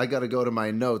to that. I got to go to my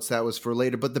notes. That was for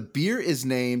later. But the beer is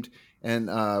named, and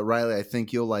Riley, I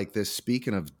think you'll like this.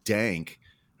 Speaking of dank,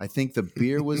 I think the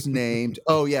beer was named,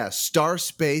 Star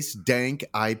Space Dank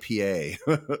IPA.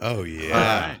 Oh,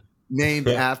 yeah. Named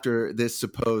after this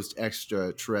supposed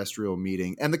extraterrestrial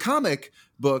meeting. And the comic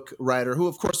book writer, who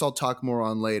of course I'll talk more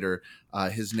on later,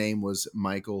 his name was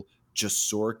Michael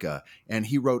Jasorka, and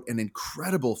he wrote an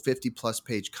incredible 50-plus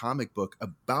page comic book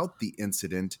about the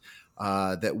incident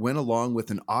that went along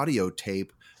with an audio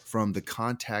tape from the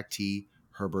contactee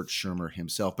Herbert Schirmer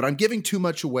himself. But I'm giving too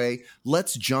much away.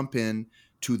 Let's jump in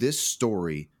to this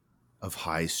story of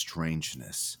high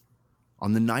strangeness.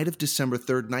 On the night of December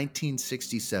 3rd,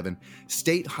 1967,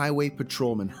 State Highway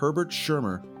Patrolman Herbert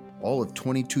Schirmer, all of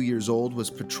 22 years old,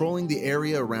 was patrolling the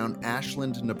area around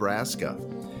Ashland, Nebraska.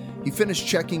 He finished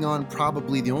checking on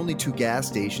probably the only 2 gas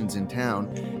stations in town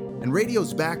and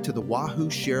radios back to the Wahoo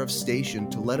Sheriff's Station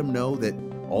to let him know that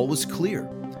all was clear.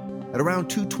 At around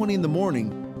 2:20 in the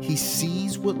morning, he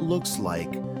sees what looks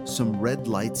like some red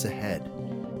lights ahead.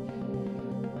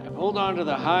 Pulled onto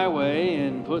the highway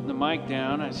and putting the mic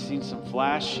down, I seen some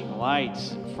flashing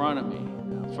lights in front of me.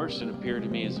 Now, first it appeared to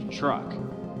me as a truck.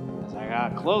 As I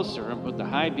got closer and put the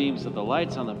high beams of the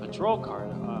lights on the patrol car,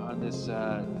 on this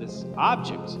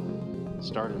object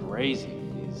started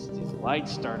raising. These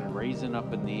lights started raising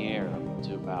up in the air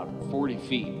to about 40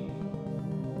 feet.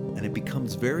 And it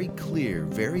becomes very clear,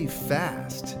 very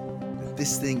fast, that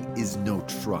this thing is no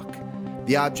truck.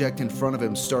 The object in front of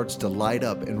him starts to light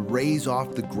up and raise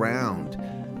off the ground.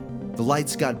 The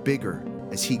lights got bigger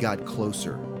as he got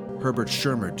closer. Herbert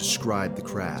Schirmer described the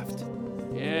craft.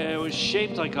 Yeah, it was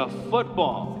shaped like a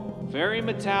football. Very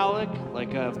metallic,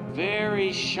 like a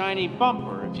very shiny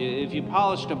bumper. If you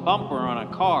polished a bumper on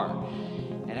a car.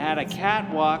 It had a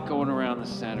catwalk going around the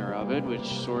center of it, which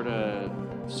sort of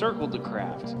circled the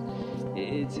craft.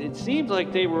 It seemed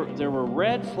like there were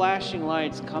red flashing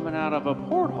lights coming out of a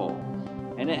porthole.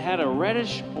 And it had a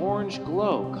reddish-orange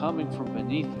glow coming from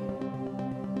beneath it.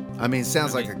 I mean,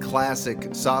 sounds like a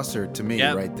classic saucer to me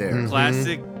right there.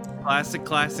 Mm-hmm.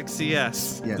 Classic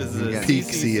CS. Yeah. This is peak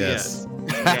CS.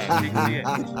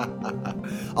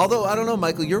 Although, I don't know,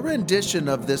 Michael, your rendition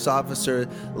of this officer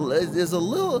is a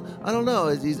little, I don't know,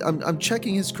 I'm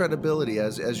checking his credibility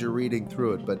as you're reading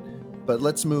through it, but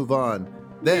let's move on.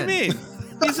 Then, what do you mean?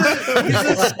 He's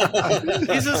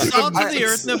a salt of the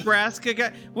earth Nebraska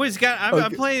guy. Well,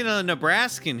 I'm playing a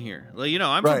Nebraskan here.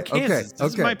 I'm from Kansas.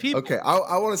 This is my people. Okay,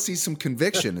 I want to see some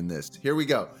conviction in this. Here we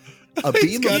go. A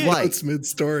beam of light.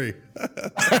 Mid-story.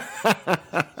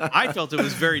 I felt it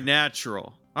was very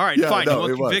natural. All right, fine. You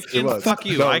want conviction? Fuck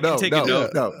you. I can take a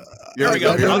note. No. Here we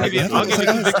go. I'll give you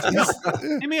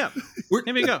conviction. Hit me up.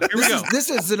 Here we go. This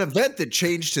is an event that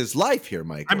changed his life here,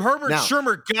 Michael. I'm Herbert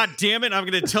Schirmer. God damn it! I'm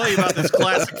going to tell you about this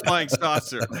classic flying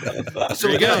saucer. So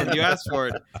here you go. You asked for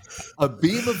it. A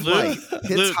beam of light hits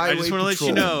Luke, highway I just want to let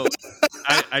you know.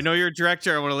 I know you're a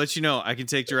director. I want to let you know I can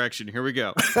take direction. Here we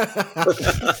go.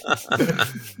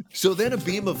 So then a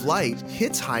beam of light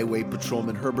hits Highway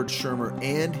Patrolman Herbert Schirmer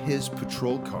and his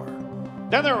patrol car.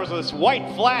 Then there was this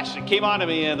white flash that came onto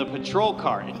me in the patrol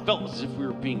car. It felt as if we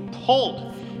were being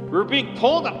pulled. We were being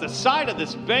pulled up the side of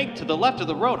this bank to the left of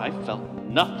the road. I felt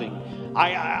nothing.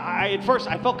 At first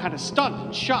I felt kind of stunned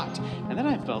and shocked, and then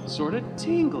I felt sort of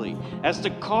tingly. As the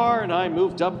car and I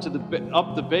moved up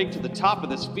the bank to the top of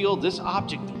this field, this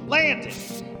object landed,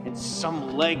 and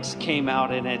some legs came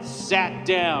out and it sat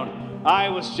down. I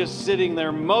was just sitting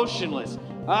there motionless.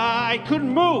 I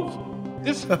couldn't move.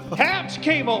 This hatch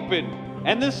came open,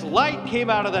 and this light came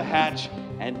out of the hatch,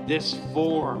 and this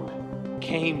form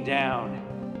came down,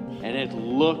 and it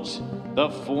looked the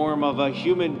form of a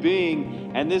human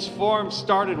being, and this form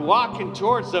started walking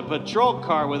towards the patrol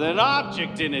car with an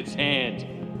object in its hand.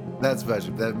 That's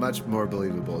much more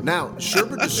believable. Now,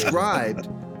 Schirmer described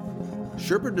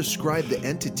the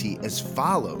entity as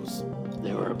follows.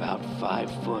 They were about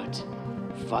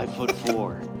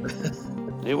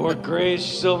 5'4". They wore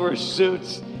grayish silver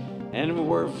suits and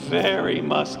were very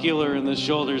muscular in the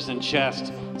shoulders and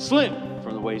chest, slim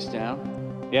from the waist down.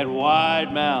 They had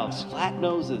wide mouths, flat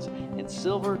noses, and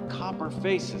silver copper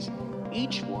faces.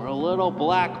 Each wore a little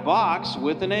black box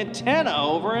with an antenna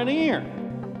over an ear.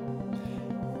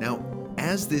 Now,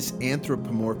 as this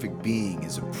anthropomorphic being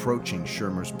is approaching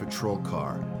Schirmer's patrol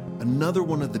car, another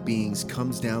one of the beings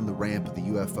comes down the ramp of the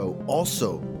UFO,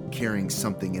 also carrying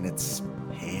something in its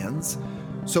hands.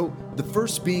 So the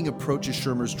first being approaches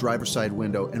Schirmer's driver's side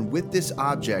window, and with this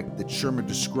object that Schirmer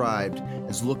described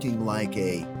as looking like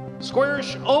a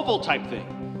squarish oval type thing.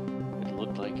 It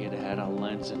looked like it had a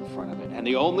lens in front of it, and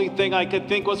the only thing I could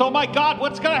think was, oh my God,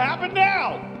 what's gonna happen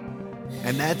now?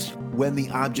 And that's when the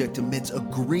object emits a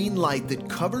green light that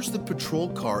covers the patrol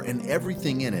car and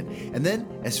everything in it. And then,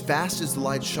 as fast as the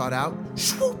light shot out,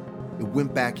 shwoop, it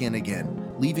went back in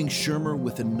again, leaving Schirmer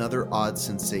with another odd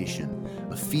sensation,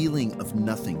 a feeling of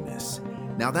nothingness.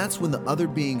 Now that's when the other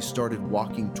being started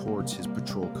walking towards his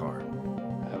patrol car.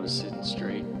 I was sitting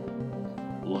straight,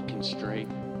 looking straight.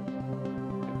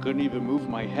 I couldn't even move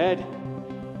my head.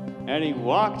 And he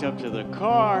walked up to the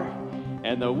car,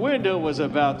 and the window was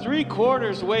about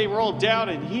 3/4 way rolled down,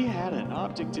 and he had an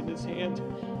object in his hand,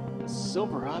 a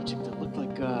silver object that looked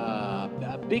like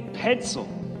a big pencil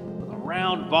with a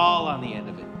round ball on the end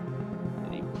of it.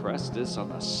 And he pressed this on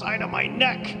the side of my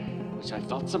neck, which I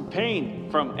felt some pain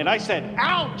from, and I said,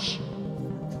 ouch!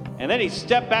 And then he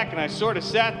stepped back, and I sort of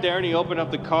sat there, and he opened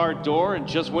up the car door and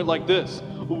just went like this.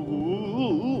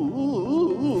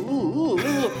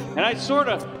 And I sort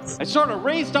of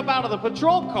raised up out of the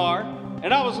patrol car,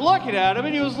 and I was looking at him,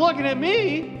 and he was looking at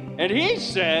me, and he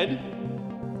said,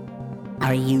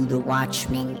 "Are you the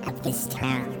watchman of this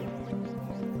town?"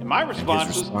 And my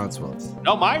response was,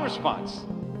 no, my response.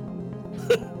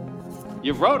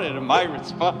 You wrote it in my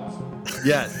response.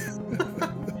 Yes.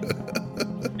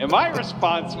 And my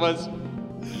response was,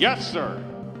 yes, sir.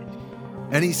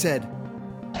 And he said,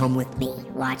 "Come with me,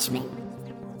 watchman."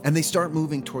 And they start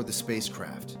moving toward the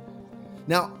spacecraft.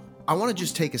 Now, I want to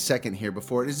just take a second here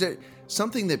before. Is there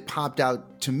something that popped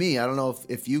out to me? I don't know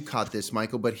if you caught this,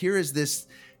 Michael, but here is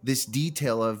this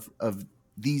detail of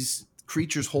these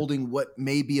creatures holding what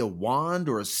may be a wand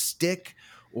or a stick,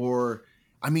 or,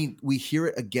 I mean, we hear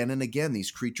it again and again.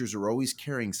 These creatures are always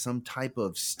carrying some type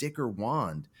of stick or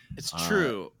wand. It's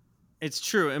true. It's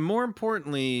true. And more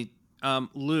importantly,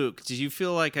 Luke, did you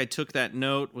feel like I took that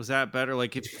note? Was that better?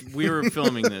 Like, if we were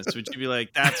filming this, would you be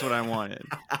like, that's what I wanted?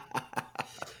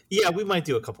 Yeah, we might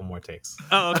do a couple more takes.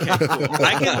 Oh, okay, cool.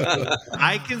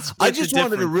 I can split I just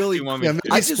wanted to really,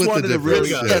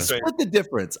 split the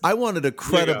difference. I wanted a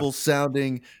credible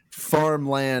sounding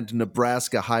farmland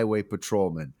Nebraska highway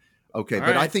patrolman. Okay,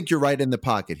 but I think you're right in the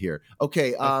pocket here.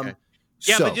 Okay.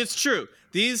 Yeah, but it's true.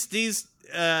 These,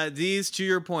 to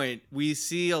your point, we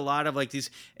see a lot of like these.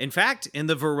 In fact, in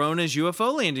the Verona's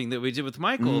UFO landing that we did with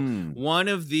Michael, one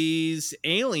of these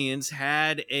aliens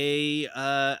had a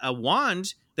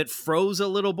wand that froze a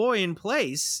little boy in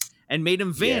place and made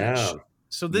him vanish. Yeah.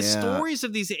 So the stories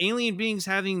of these alien beings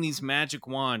having these magic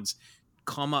wands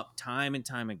come up time and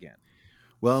time again.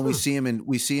 Well, and we see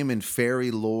him in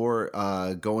fairy lore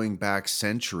going back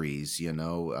centuries. You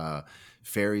know,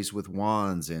 fairies with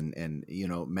wands and you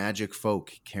know, magic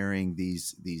folk carrying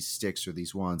these sticks or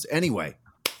these wands. Anyway,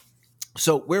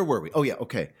 so where were we? Oh yeah,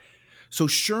 okay. So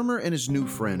Schirmer and his new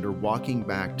friend are walking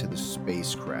back to the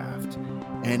spacecraft,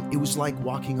 and it was like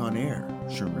walking on air,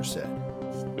 Schirmer said.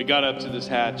 We got up to this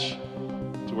hatch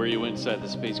to where you went inside the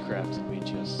spacecraft, and we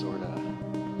just sort of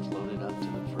floated up to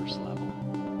the first level.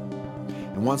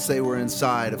 And once they were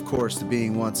inside, of course, the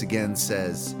being once again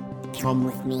says, "Come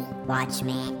with me,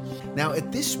 watchman." Now,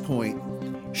 at this point,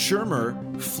 Schirmer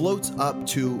floats up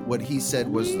to what he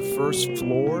said was the first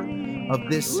floor of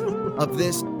this of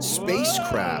this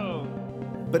spacecraft. Whoa.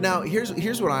 But now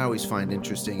here's what I always find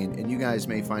interesting, and you guys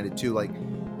may find it too. Like,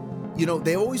 you know,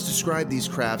 they always describe these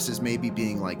crafts as maybe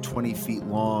being like 20 feet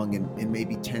long and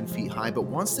maybe 10 feet high. But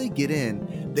once they get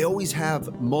in, they always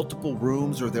have multiple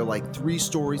rooms, or they're like 3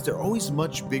 stories. They're always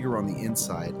much bigger on the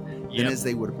inside than as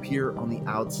they would appear on the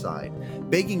outside.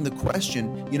 Begging the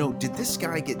question, you know, did this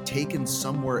guy get taken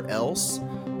somewhere else?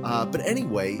 But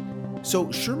anyway,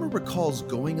 so Schirmer recalls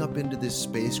going up into this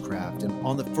spacecraft, and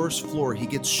on the first floor, he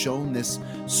gets shown this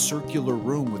circular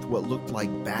room with what looked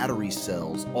like battery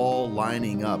cells all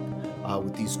lining up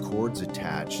with these cords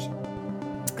attached.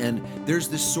 And there's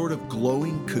this sort of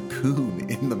glowing cocoon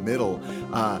in the middle,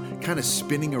 kind of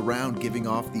spinning around, giving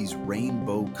off these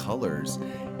rainbow colors.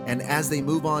 And as they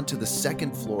move on to the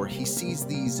second floor, he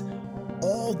sees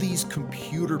all these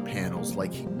computer panels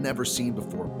like he'd never seen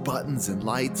before, buttons and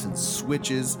lights and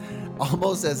switches,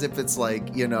 almost as if it's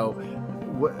like, you know,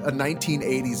 a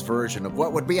 1980s version of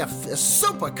what would be a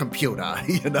supercomputer,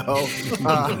 you know?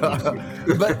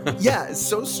 But yeah, it's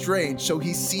so strange. So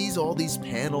he sees all these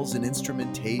panels and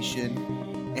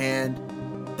instrumentation, and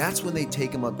that's when they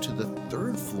take him up to the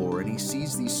third floor, and he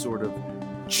sees these sort of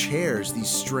chairs, these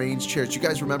strange chairs. You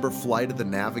guys remember Flight of the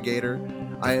Navigator?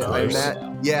 I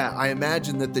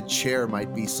imagine that the chair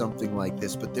might be something like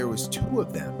this, but there was 2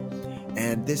 of them.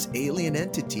 And this alien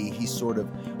entity, he sort of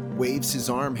waves his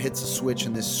arm, hits a switch,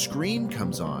 and this screen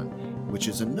comes on, which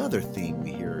is another theme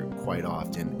we hear quite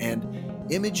often.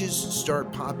 And images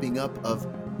start popping up of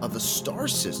a star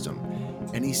system.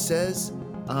 And he says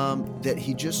that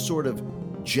he just sort of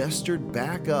gestured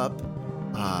back up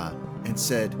and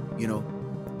said, you know,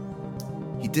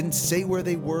 he didn't say where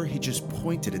they were, he just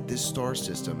pointed at this star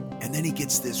system. And then he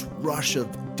gets this rush of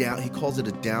he calls it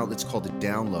it's called a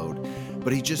download.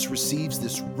 But he just receives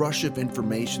this rush of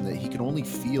information that he can only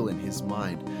feel in his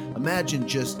mind. Imagine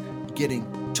just getting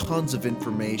tons of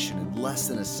information in less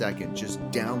than a second, just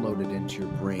downloaded into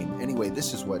your brain. Anyway,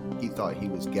 this is what he thought he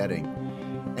was getting.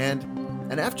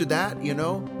 And after that, you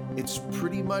know, it's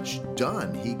pretty much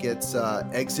done. He gets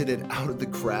exited out of the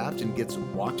craft and gets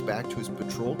walked back to his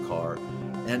patrol car.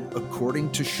 And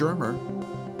according to Schirmer,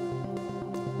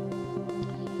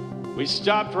 We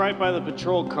stopped right by the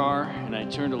patrol car, and I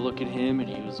turned to look at him, and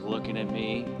he was looking at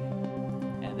me.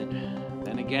 And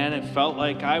then again, it felt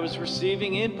like I was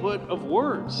receiving input of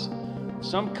words,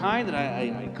 some kind that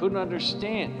I couldn't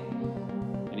understand.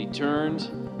 And he turned.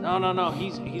 No.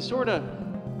 He sort of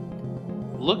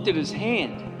looked at his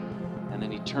hand, and then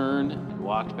he turned and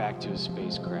walked back to his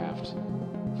spacecraft,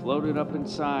 floated up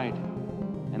inside,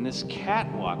 and this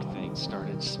catwalk thing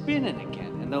started spinning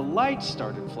again, and the lights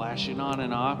started flashing on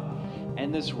and off,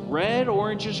 and this red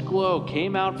orangish glow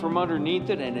came out from underneath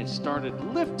it, and it started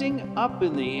lifting up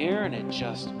in the air, and it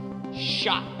just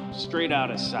shot straight out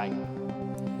of sight.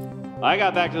 I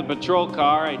got back to the patrol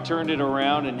car, I turned it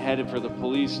around and headed for the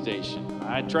police station.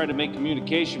 I tried to make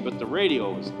communication, but the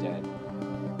radio was dead.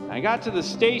 I got to the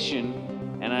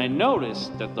station, and I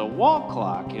noticed that the wall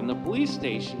clock in the police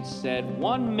station said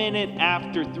 1 minute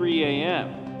after 3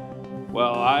 a.m.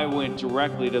 Well, I went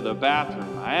directly to the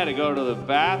bathroom. I had to go to the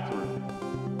bathroom.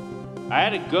 I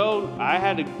had to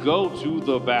go to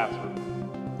the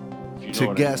bathroom. If you know to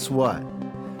what guess what?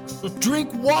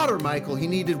 Drink water, Michael. He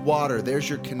needed water. There's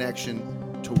your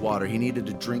connection to water. He needed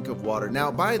a drink of water.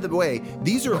 Now, by the way,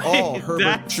 these are all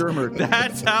Herbert Schirmer.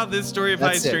 That's how this story of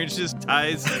high strangeness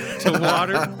ties to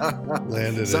water.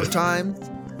 Landed Sometimes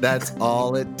that's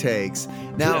all it takes.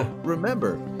 Now,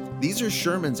 remember, these are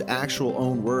Sherman's actual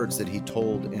own words that he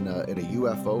told at a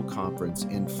UFO conference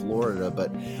in Florida.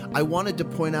 But I wanted to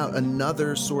point out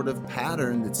another sort of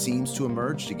pattern that seems to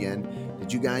emerge again.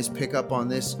 Did you guys pick up on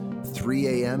this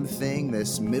 3 a.m. thing,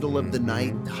 this middle of the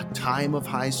night time of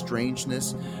high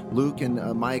strangeness? Luke and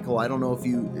Michael, I don't know if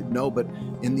you know, but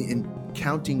in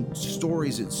counting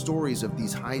stories of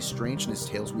these high strangeness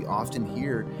tales, we often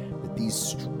hear that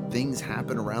these things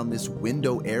happen around this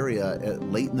window area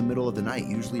late in the middle of the night,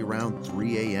 usually around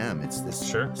 3 a.m. It's this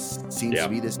seems to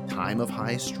be this time of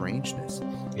high strangeness.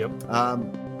 Yep.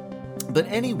 But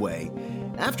anyway,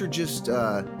 after just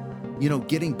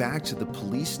getting back to the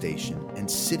police station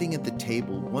and sitting at the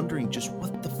table, wondering just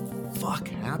what the fuck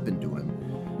happened to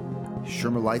him,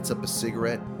 Schirmer lights up a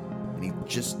cigarette and he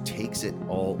just takes it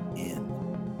all in.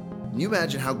 Can you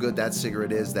imagine how good that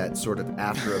cigarette is, that sort of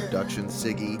after abduction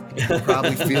ciggy? It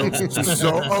probably feels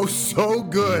so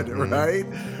good, right?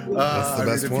 That's the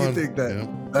best one. You think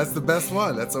that, that's the best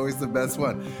one. That's always the best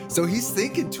one. So he's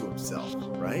thinking to himself,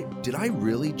 right? Did I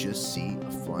really just see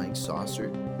a flying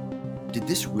saucer? Did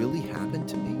this really happen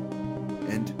to me?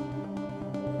 And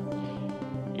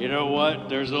you know what?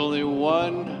 There's only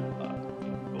one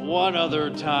one other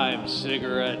time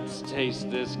cigarettes taste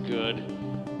this good.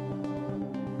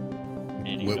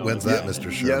 And you know When's that, Mr.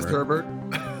 Schirmer? Yes, Herbert?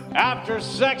 after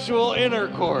sexual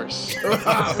intercourse. We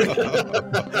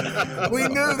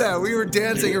knew that. We were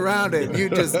dancing around it. You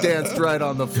just danced right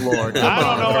on the floor. Come I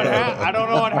don't know on. I don't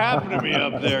know what happened to me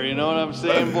up there. You know what I'm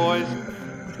saying, boys?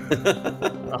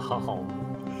 Oh.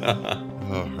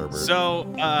 Oh, Herbert. So,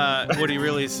 what he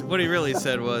really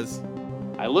said was,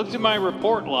 I looked at my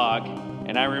report log,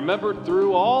 and I remembered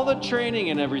through all the training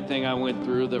and everything I went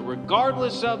through that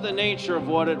regardless of the nature of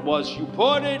what it was, you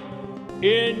put it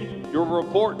in your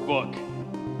report book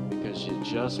because you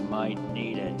just might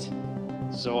need it.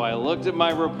 So I looked at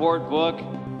my report book,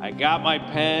 I got my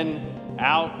pen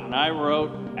out, and I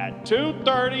wrote, at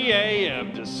 2:30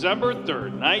 a.m., December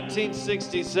 3rd,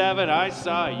 1967, I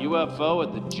saw a UFO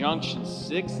at the junction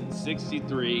 6 and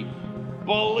 63.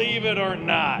 Believe it or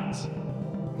not.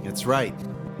 That's right.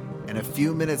 And a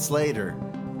few minutes later,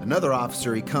 another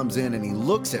officer, he comes in and he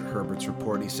looks at Herbert's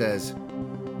report. He says,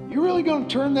 You really gonna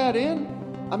turn that in?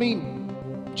 I mean,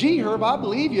 gee, Herb, I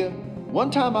believe you.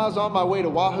 One time I was on my way to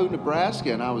Wahoo,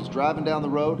 Nebraska, and I was driving down the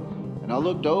road, and I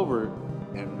looked over,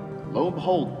 and lo and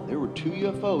behold, there were 2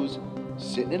 UFOs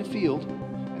sitting in a field,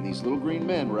 and these little green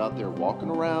men were out there walking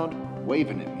around,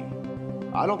 waving at me.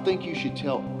 I don't think you should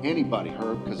tell anybody,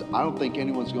 Herb, because I don't think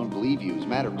anyone's going to believe you. As a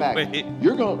matter of fact,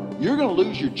 you're gonna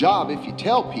lose your job if you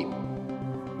tell people.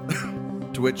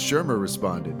 to which Schirmer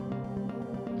responded.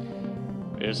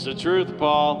 It's the truth,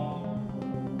 Paul.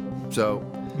 So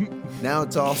now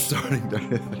it's all starting to,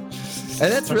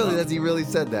 and he really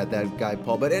said that guy,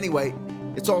 Paul. But anyway,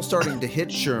 it's all starting to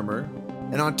hit Schirmer.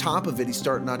 And on top of it, he's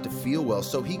starting not to feel well.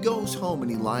 So he goes home and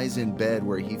he lies in bed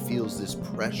where he feels this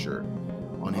pressure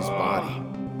on his body.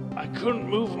 I couldn't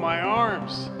move my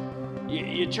arms.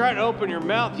 You try to open your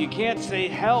mouth, you can't say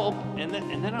help. And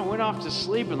then I went off to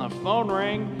sleep and the phone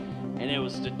rang, and it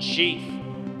was the chief.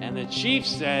 And the chief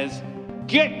says,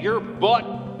 get your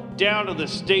butt down to the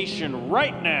station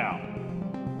right now.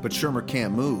 But Schirmer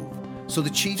can't move. So the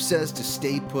chief says to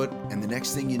stay put, and the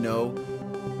next thing you know,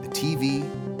 the TV,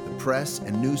 the press,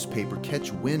 and newspaper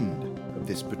catch wind of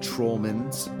this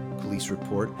patrolman's police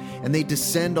report, and they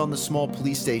descend on the small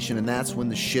police station, and that's when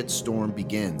the shitstorm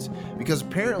begins. Because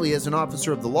apparently, as an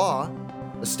officer of the law,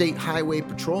 a state highway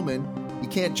patrolman, you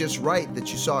can't just write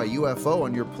that you saw a UFO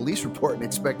on your police report and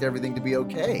expect everything to be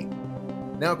okay.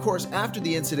 Now, of course, after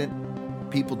the incident,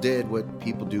 people did what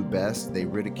people do best. They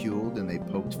ridiculed and they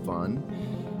poked fun.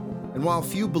 And while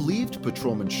few believed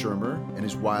Patrolman Schirmer and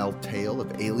his wild tale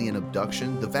of alien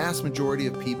abduction, the vast majority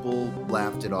of people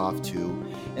laughed it off too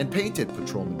and painted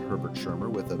Patrolman Herbert Schirmer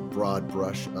with a broad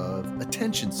brush of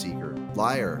attention seeker,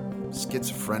 liar,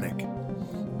 schizophrenic.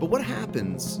 But what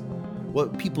happens,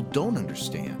 what people don't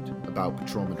understand about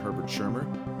Patrolman Herbert Schirmer,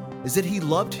 is that he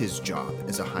loved his job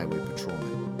as a highway patrolman.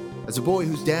 As a boy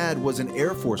whose dad was an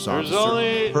Air Force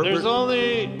officer, There's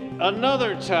only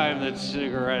another time that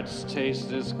cigarettes taste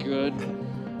this good.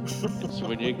 It's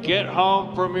when you get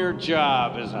home from your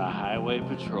job as a highway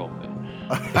patrolman.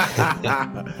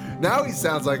 Now he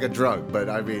sounds like a drug, but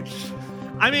I mean,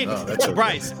 okay.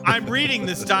 Bryce, I'm reading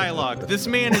this dialogue. This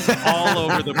man is all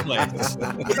over the place.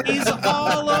 He's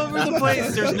all over the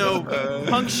place. There's no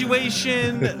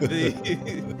punctuation.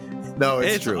 No,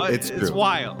 it's true. It's true. It's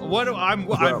wild.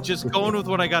 I'm just going with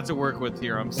what I got to work with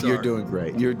here. I'm sorry. You're doing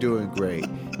great. You're doing great.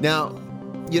 Now,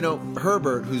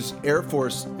 Herbert, his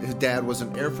dad was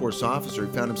an Air Force officer.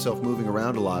 He found himself moving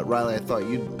around a lot. Riley, I thought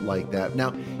you'd like that.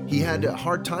 Now, he had a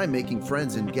hard time making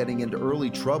friends and getting into early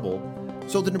trouble.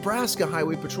 So the Nebraska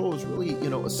Highway Patrol was really,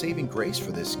 a saving grace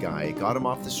for this guy. It got him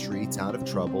off the streets, out of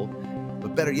trouble,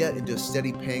 but better yet, into a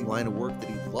steady paying line of work that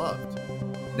he loved.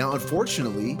 Now,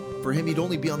 unfortunately, for him, he'd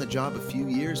only be on the job a few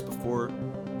years before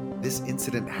this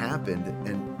incident happened,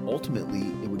 and ultimately,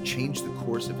 it would change the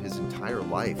course of his entire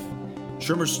life.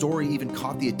 Schirmer's story even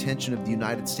caught the attention of the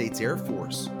United States Air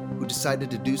Force, who decided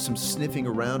to do some sniffing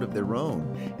around of their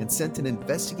own and sent an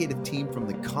investigative team from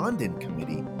the Condon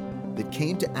Committee that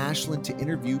came to Ashland to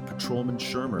interview Patrolman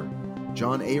Schirmer.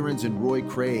 John Ahrens and Roy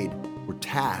Craig were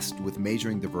tasked with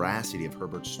measuring the veracity of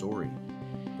Herbert's story.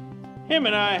 Him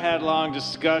and I had long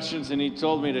discussions, and he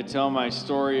told me to tell my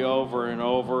story over and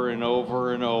over and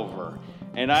over and over.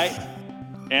 And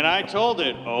I told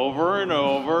it over and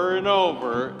over and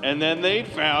over, and then they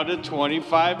found a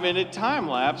 25-minute time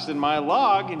lapse in my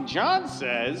log, and John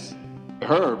says,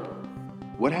 Herb,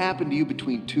 what happened to you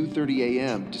between 2:30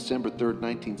 a.m., December 3rd,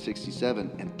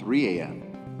 1967, and 3 a.m.?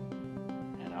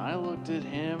 And I looked at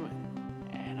him,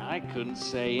 and I couldn't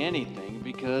say anything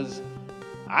because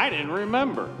I didn't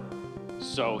remember.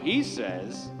 So he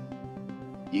says,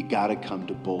 You gotta come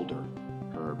to Boulder,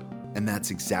 Herb. And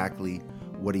that's exactly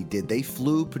what he did. They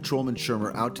flew Patrolman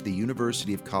Schirmer out to the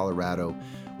University of Colorado,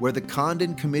 where the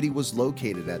Condon Committee was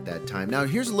located at that time. Now,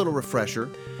 here's a little refresher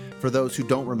for those who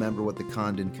don't remember what the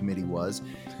Condon Committee was.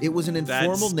 It was an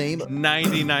informal name.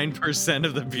 99%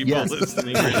 of the people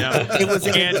listening right now It was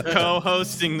and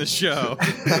co-hosting the show.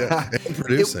 And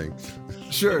producing.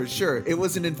 Sure. It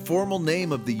was an informal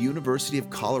name of the University of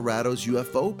Colorado's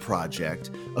UFO project,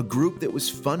 a group that was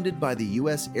funded by the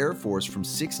U.S. Air Force from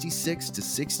 66 to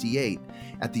 68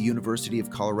 at the University of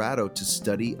Colorado to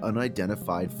study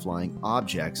unidentified flying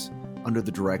objects under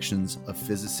the directions of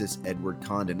physicist Edward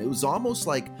Condon. It was almost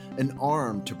like an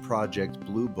arm to Project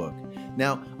Blue Book.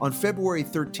 Now, on February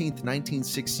 13th,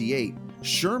 1968,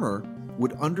 Schirmer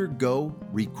would undergo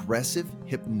regressive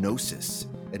hypnosis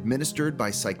administered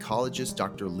by psychologist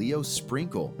Dr. Leo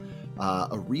Sprinkle,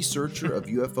 a researcher of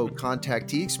UFO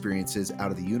contactee experiences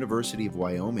out of the University of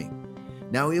Wyoming.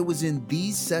 Now, it was in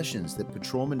these sessions that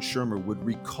Patrolman Schirmer would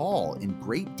recall in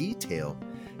great detail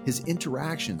his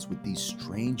interactions with these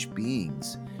strange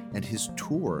beings and his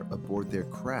tour aboard their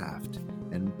craft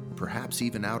and perhaps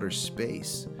even outer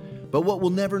space. But what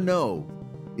we'll never know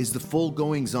is the full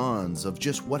goings-ons of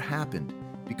just what happened,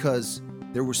 because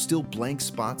there were still blank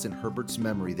spots in Herbert's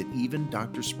memory that even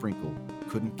Dr. Sprinkle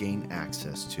couldn't gain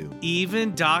access to.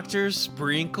 Even Dr.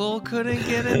 Sprinkle couldn't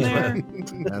get in there?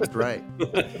 That's right.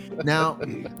 Now,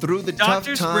 through the tough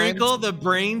Dr. times... Sprinkle, the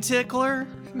brain tickler?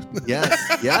 Yes,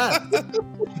 yeah.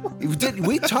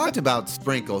 We talked about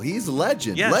Sprinkle. He's a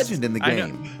legend. Yes, Legend in the I know.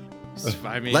 game.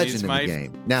 I mean, Legend he's in my the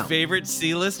game. Now, favorite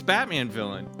C-list Batman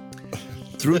villain.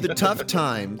 through the tough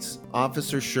times,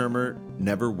 Officer Schirmer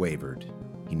never wavered.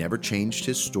 He never changed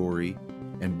his story,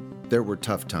 and there were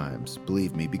tough times,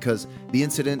 believe me, because the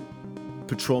incident,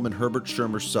 Patrolman Herbert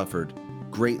Schirmer suffered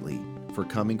greatly for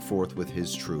coming forth with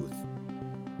his truth.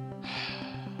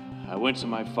 I went to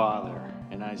my father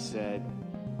and I said,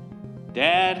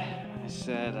 Dad, I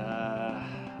said,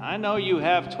 I know you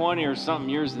have 20 or something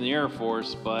years in the Air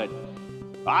Force, but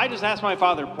I just asked my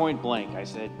father point blank. I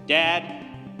said, Dad,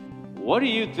 what do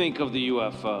you think of the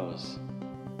UFOs?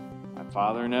 My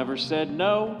father never said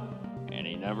no, and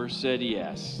he never said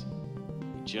yes.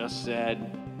 He just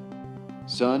said,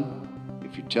 Son,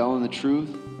 if you're telling the truth,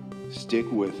 stick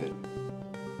with it.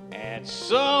 and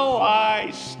so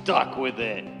I stuck with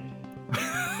it.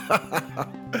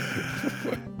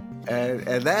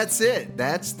 And that's it.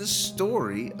 That's the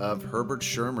story of Herbert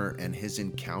Schirmer and his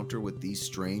encounter with these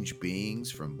strange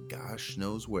beings from gosh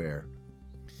knows where.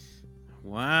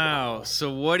 Wow.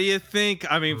 So what do you think?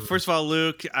 I mean, first of all,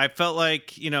 Luke, I felt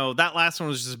like, that last one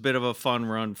was just a bit of a fun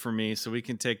run for me, so we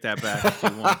can take that back if you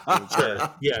want to. Sure.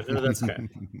 Yeah, no, that's okay.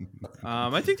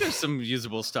 I think there's some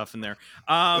usable stuff in there.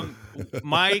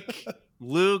 Mike,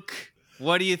 Luke,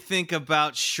 what do you think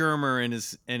about Schirmer and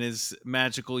his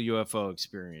magical UFO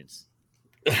experience?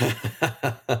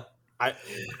 How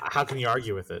can you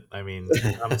argue with it? I mean,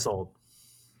 I'm sold.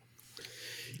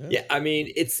 Yeah, I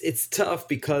mean, it's tough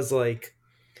because the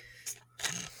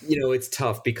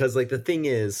thing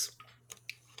is,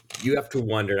 you have to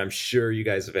wonder, and I'm sure you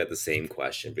guys have had the same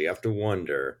question, but you have to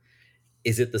wonder,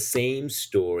 is it the same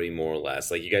story more or less?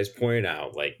 Like you guys pointed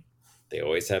out, like they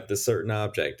always have this certain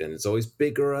object and it's always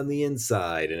bigger on the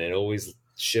inside and it always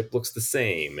ship looks the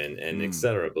same and et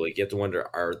cetera. But like you have to wonder,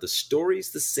 are the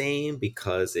stories the same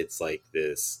because it's like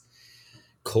this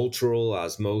cultural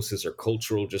osmosis or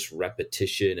cultural just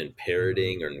repetition and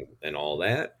parroting and all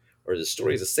that, or the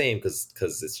story is the same because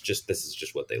this is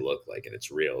just what they look like and it's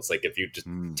real. It's like if you just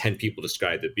 10 people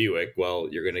describe the Buick, well,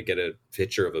 you're gonna get a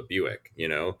picture of a Buick,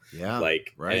 Yeah,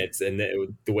 like right. And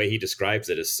the way he describes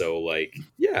it is so like,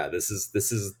 yeah, this is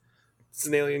it's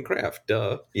an alien craft,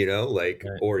 duh, like,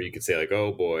 right. Or you could say like,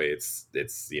 oh boy, it's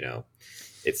it's the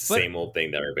same old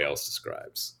thing that everybody else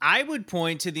describes. I would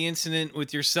point to the incident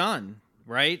with your son,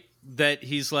 right? That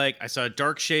he's like, I saw a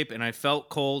dark shape and I felt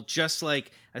cold, just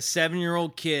like a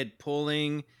 7-year-old kid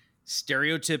pulling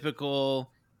stereotypical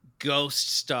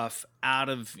ghost stuff out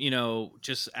of,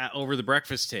 just over the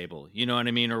breakfast table, you know what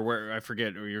I mean? Or where, I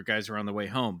forget, or your guys are on the way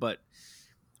home. But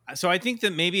so I think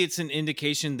that maybe it's an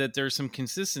indication that there's some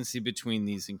consistency between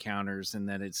these encounters and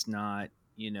that it's not,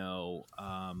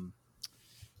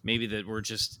 maybe that we're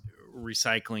just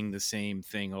recycling the same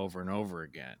thing over and over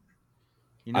again.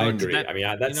 I agree.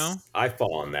 I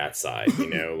fall on that side,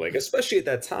 like especially at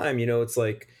that time, it's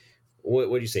like, what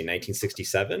do you say,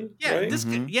 1967? Yeah, right?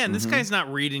 And this guy's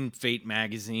not reading Fate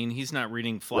magazine. He's not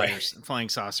reading Flying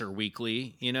Saucer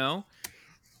Weekly,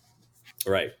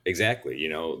 Right, exactly.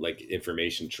 Like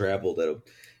information traveled at a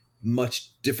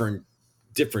much different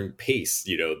different pace,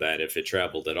 than if it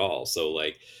traveled at all. So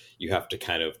like you have to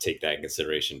kind of take that in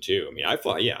consideration too. I mean, I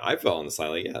fell on the side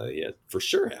like, yeah, for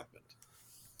sure happened.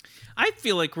 I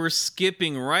feel like we're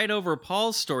skipping right over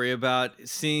Paul's story about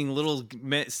seeing little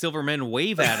silver men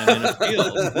wave at him in a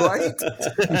field.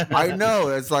 Right? I know.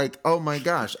 It's like, oh my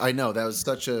gosh. I know that was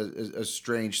such a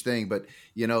strange thing, but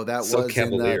that So was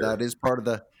cavalier. that is part of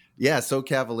the, so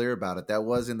cavalier about it. That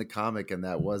was in the comic, and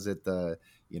that was at the,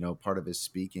 part of his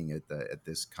speaking at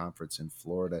this conference in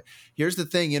Florida. Here's the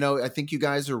thing, I think you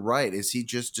guys are right. Is he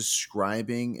just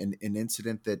describing an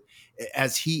incident that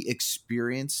as he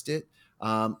experienced it?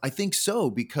 I think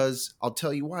so, because I'll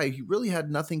tell you why. He really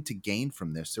had nothing to gain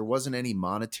from this. There wasn't any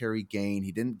monetary gain.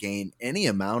 He didn't gain any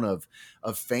amount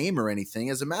of fame or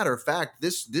anything. As a matter of fact,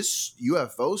 this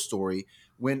UFO story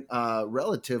went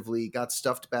relatively got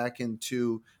stuffed back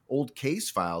into old case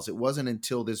files. It wasn't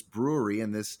until this brewery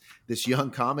and this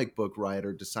young comic book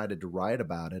writer decided to write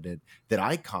about it that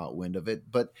I caught wind of it.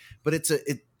 But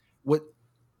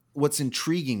what's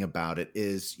intriguing about it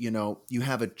is, you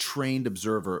have a trained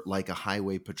observer like a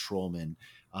highway patrolman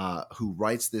who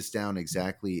writes this down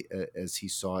exactly as he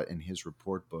saw it in his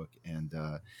report book, and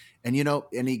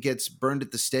he gets burned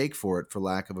at the stake for it, for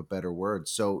lack of a better word.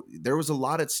 So there was a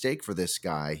lot at stake for this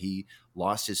guy. He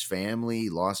lost his family,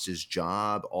 lost his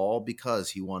job, all because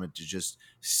he wanted to just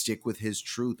stick with his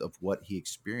truth of what he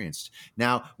experienced.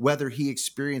 Now, whether he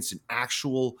experienced an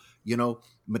actual,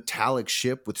 metallic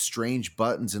ship with strange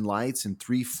buttons and lights and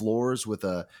 3 floors with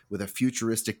a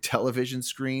futuristic television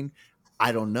screen,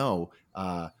 I don't know.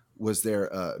 Was there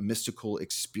a mystical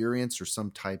experience or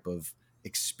some type of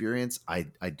experience? I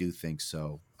do think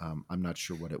so. I'm not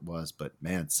sure what it was, but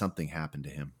man, something happened to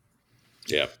him.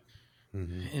 Yeah.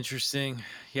 Mm-hmm. Interesting.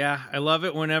 Yeah, I love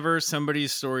it whenever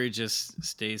somebody's story just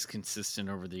stays consistent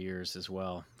over the years as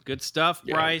well. Good stuff,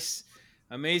 Yeah. Bryce.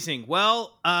 Amazing.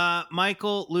 Well,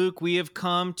 Michael, Luke, we have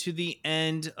come to the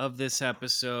end of this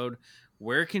episode.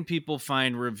 Where can people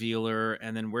find Revealer,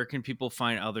 and then where can people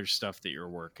find other stuff that you're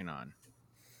working on?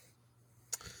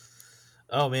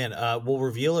 Oh man, well,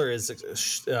 Revealer is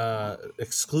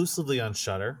exclusively on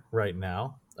Shudder right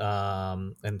now,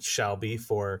 and shall be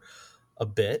for a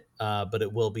bit, but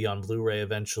it will be on Blu-ray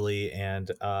eventually,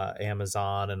 and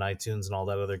Amazon and iTunes and all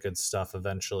that other good stuff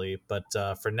eventually. But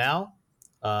for now,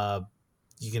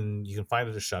 you can find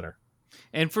it at Shudder.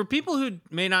 And for people who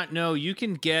may not know, you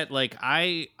can get, like,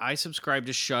 I subscribe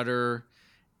to Shudder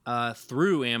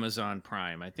through Amazon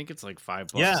Prime. I think it's like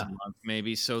 $5 a month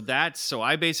maybe. So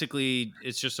I basically,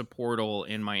 it's just a portal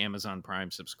in my Amazon Prime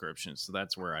subscription. So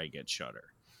that's where I get Shudder.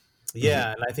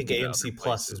 Yeah, and I think AMC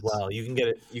Plus as well. You can get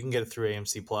it through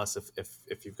AMC Plus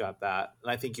if you've got that.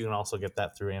 And I think you can also get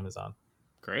that through Amazon.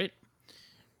 Great.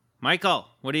 Michael,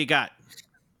 what do you got?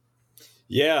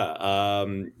 Yeah,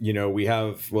 we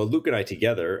have, Luke and I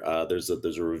together. There's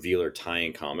a Revealer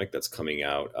tie-in comic that's coming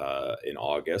out in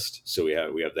August, so we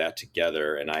have that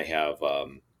together, and I have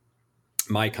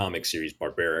my comic series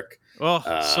Barbaric. Oh,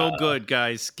 so good,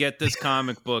 guys! Get this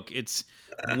comic book. It's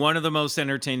one of the most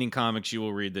entertaining comics you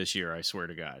will read this year. I swear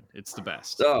to God, it's the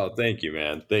best. Oh, thank you,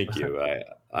 man. Thank you.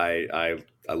 I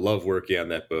love working on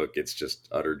that book. It's just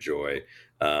utter joy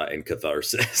and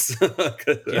catharsis.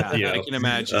 Yeah, I can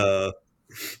imagine.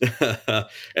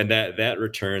 And that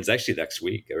returns actually next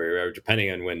week, or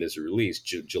depending on when this is released,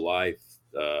 July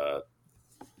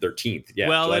 13th. Yeah.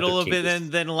 Well, July it'll 13th have been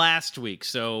than last week,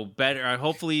 so better.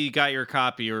 Hopefully, you got your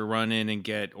copy, or run in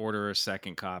and order a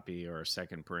second copy or a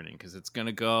second printing, because it's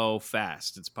gonna go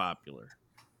fast. It's popular.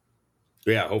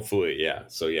 Yeah, hopefully, yeah.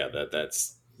 So yeah,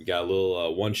 that's we got a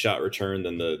little one-shot return.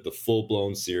 Then the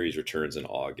full-blown series returns in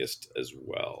August as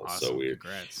well. Awesome. So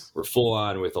Congrats. we're full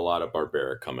on with a lot of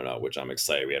Barbaric coming out, which I'm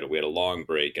excited. We had a long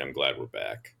break, and I'm glad we're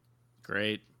back.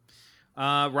 Great.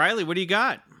 Riley, what do you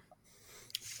got?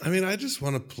 I mean, I just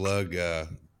want to plug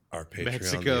our Patreon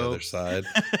Mexico. on the other side.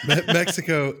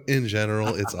 Mexico in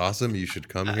general, it's awesome. You should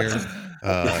come here.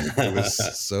 It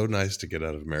was so nice to get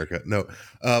out of America. No,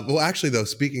 well, actually, though,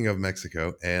 speaking of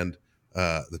Mexico and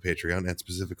the Patreon, and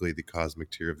specifically the Cosmic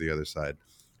Tier of the other side,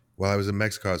 while I was in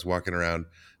Mexico, I was walking around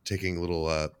taking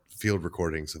little field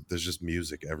recordings. There's just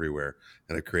music everywhere,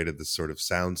 and I created this sort of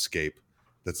soundscape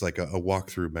that's like a walk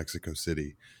through Mexico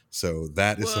City. So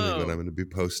that is something that I'm going to be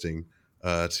posting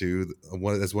to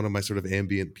as one of my sort of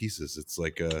ambient pieces. It's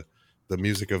like the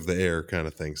music of the air kind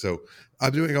of thing. So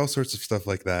I'm doing all sorts of stuff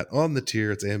like that on the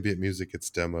tier. It's ambient music, it's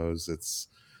demos, it's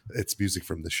music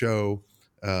from the show,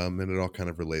 and it all kind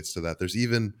of relates to that. There's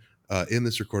even in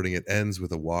this recording, it ends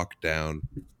with a walk down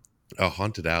a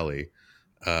haunted alley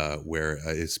where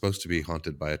it's supposed to be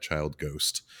haunted by a child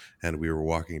ghost, and we were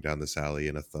walking down this alley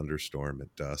in a thunderstorm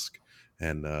at dusk.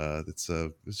 and it's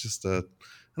just I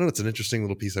don't know, it's an interesting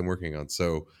little piece I'm working on.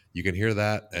 So you can hear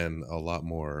that and a lot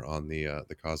more on the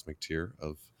cosmic tier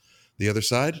of The Other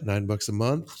Side. $9 a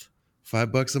month,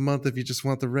 $5 a month if you just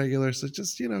want the regular. So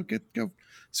just go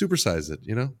supersize it.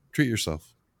 Treat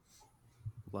yourself.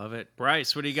 Love it.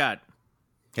 Bryce, what do you got?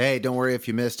 Hey, don't worry if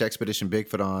you missed Expedition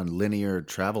Bigfoot on Linear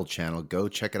Travel Channel. Go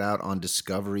check it out on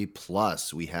Discovery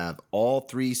Plus. We have all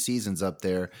 3 seasons up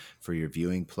there for your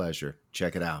viewing pleasure.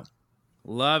 Check it out.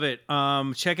 Love it.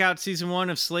 Check out season 1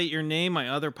 of Slate Your Name, my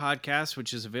other podcast,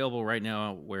 which is available right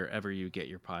now wherever you get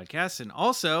your podcasts. And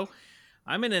also,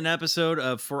 I'm in an episode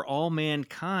of For All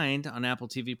Mankind on Apple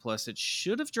TV Plus. It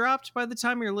should have dropped by the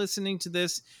time you're listening to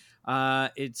this.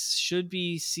 It should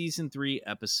be season 3,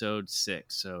 episode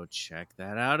 6. So check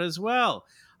that out as well.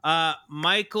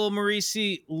 Michael,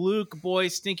 Moreci, Luke,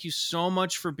 Boyce, thank you so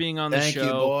much for being on the show.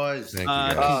 Thank you, boys. Thank you,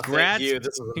 guys. Congrats. Thank you.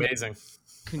 This is amazing.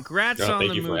 Congrats on thank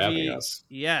the you movie. for having us.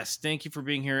 Yes, thank you for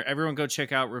being here. Everyone go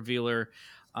check out Revealer.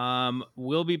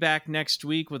 We'll be back next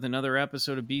week with another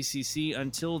episode of BCC.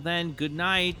 Until then, good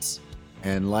night.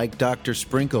 And like Dr.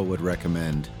 Sprinkle would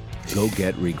recommend, go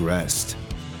get regressed.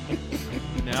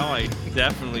 Now I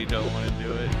definitely don't want to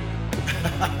do it.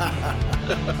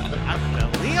 I'm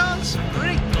the Leon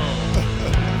Sprinkle.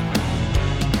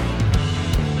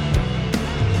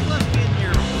 Look in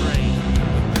your brain.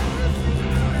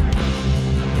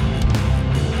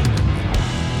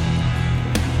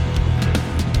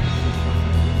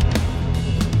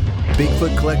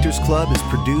 Bigfoot Collectors Club is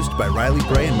produced by Riley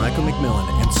Bray and Michael McMillan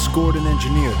and scored and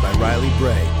engineered by Riley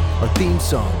Bray. Our theme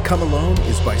song, Come Alone,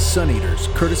 is by Sun Eaters,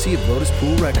 courtesy of Lotus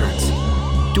Pool Records.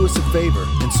 Do us a favor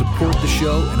and support the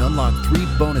show and unlock 3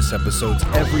 bonus episodes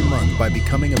every month by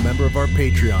becoming a member of our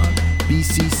Patreon,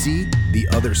 BCC The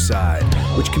Other Side,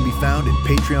 which can be found at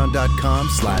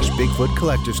patreon.com/Bigfoot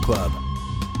Collectors Club.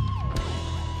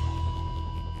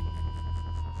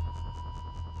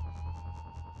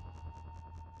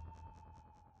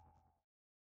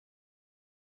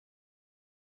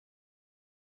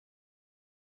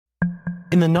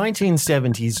 In the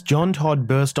 1970s, John Todd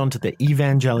burst onto the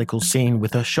evangelical scene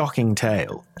with a shocking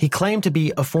tale. He claimed to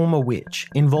be a former witch,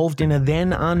 involved in a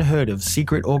then unheard-of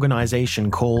secret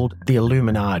organization called the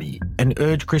Illuminati, and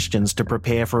urged Christians to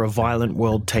prepare for a violent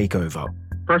world takeover.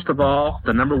 First of all,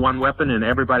 the number one weapon in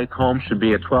everybody's home should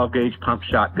be a 12-gauge pump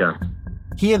shotgun.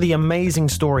 Hear the amazing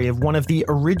story of one of the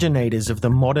originators of the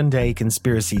modern-day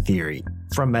conspiracy theory.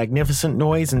 From Magnificent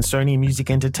Noise and Sony Music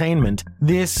Entertainment,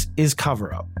 this is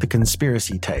Cover Up, the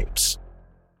Conspiracy Tapes.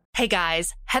 Hey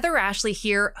guys, Heather Ashley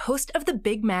here, host of the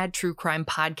Big Mad True Crime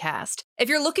Podcast. If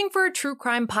you're looking for a true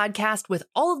crime podcast with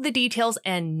all of the details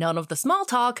and none of the small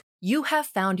talk, you have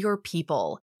found your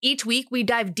people. Each week, we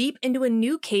dive deep into a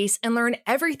new case and learn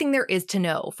everything there is to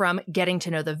know, from getting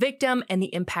to know the victim and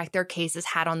the impact their case has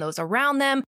had on those around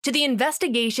them, to the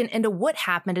investigation into what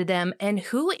happened to them and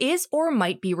who is or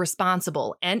might be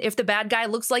responsible. And if the bad guy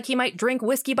looks like he might drink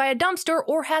whiskey by a dumpster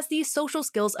or has the social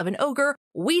skills of an ogre,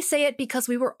 we say it because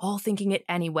we were all thinking it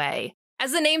anyway.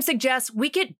 As the name suggests, we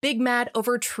get big mad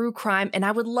over true crime, and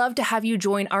I would love to have you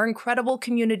join our incredible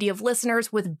community of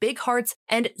listeners with big hearts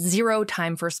and zero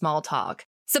time for small talk.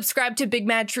 Subscribe to Big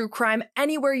Mad True Crime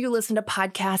anywhere you listen to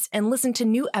podcasts and listen to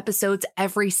new episodes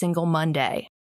every single Monday.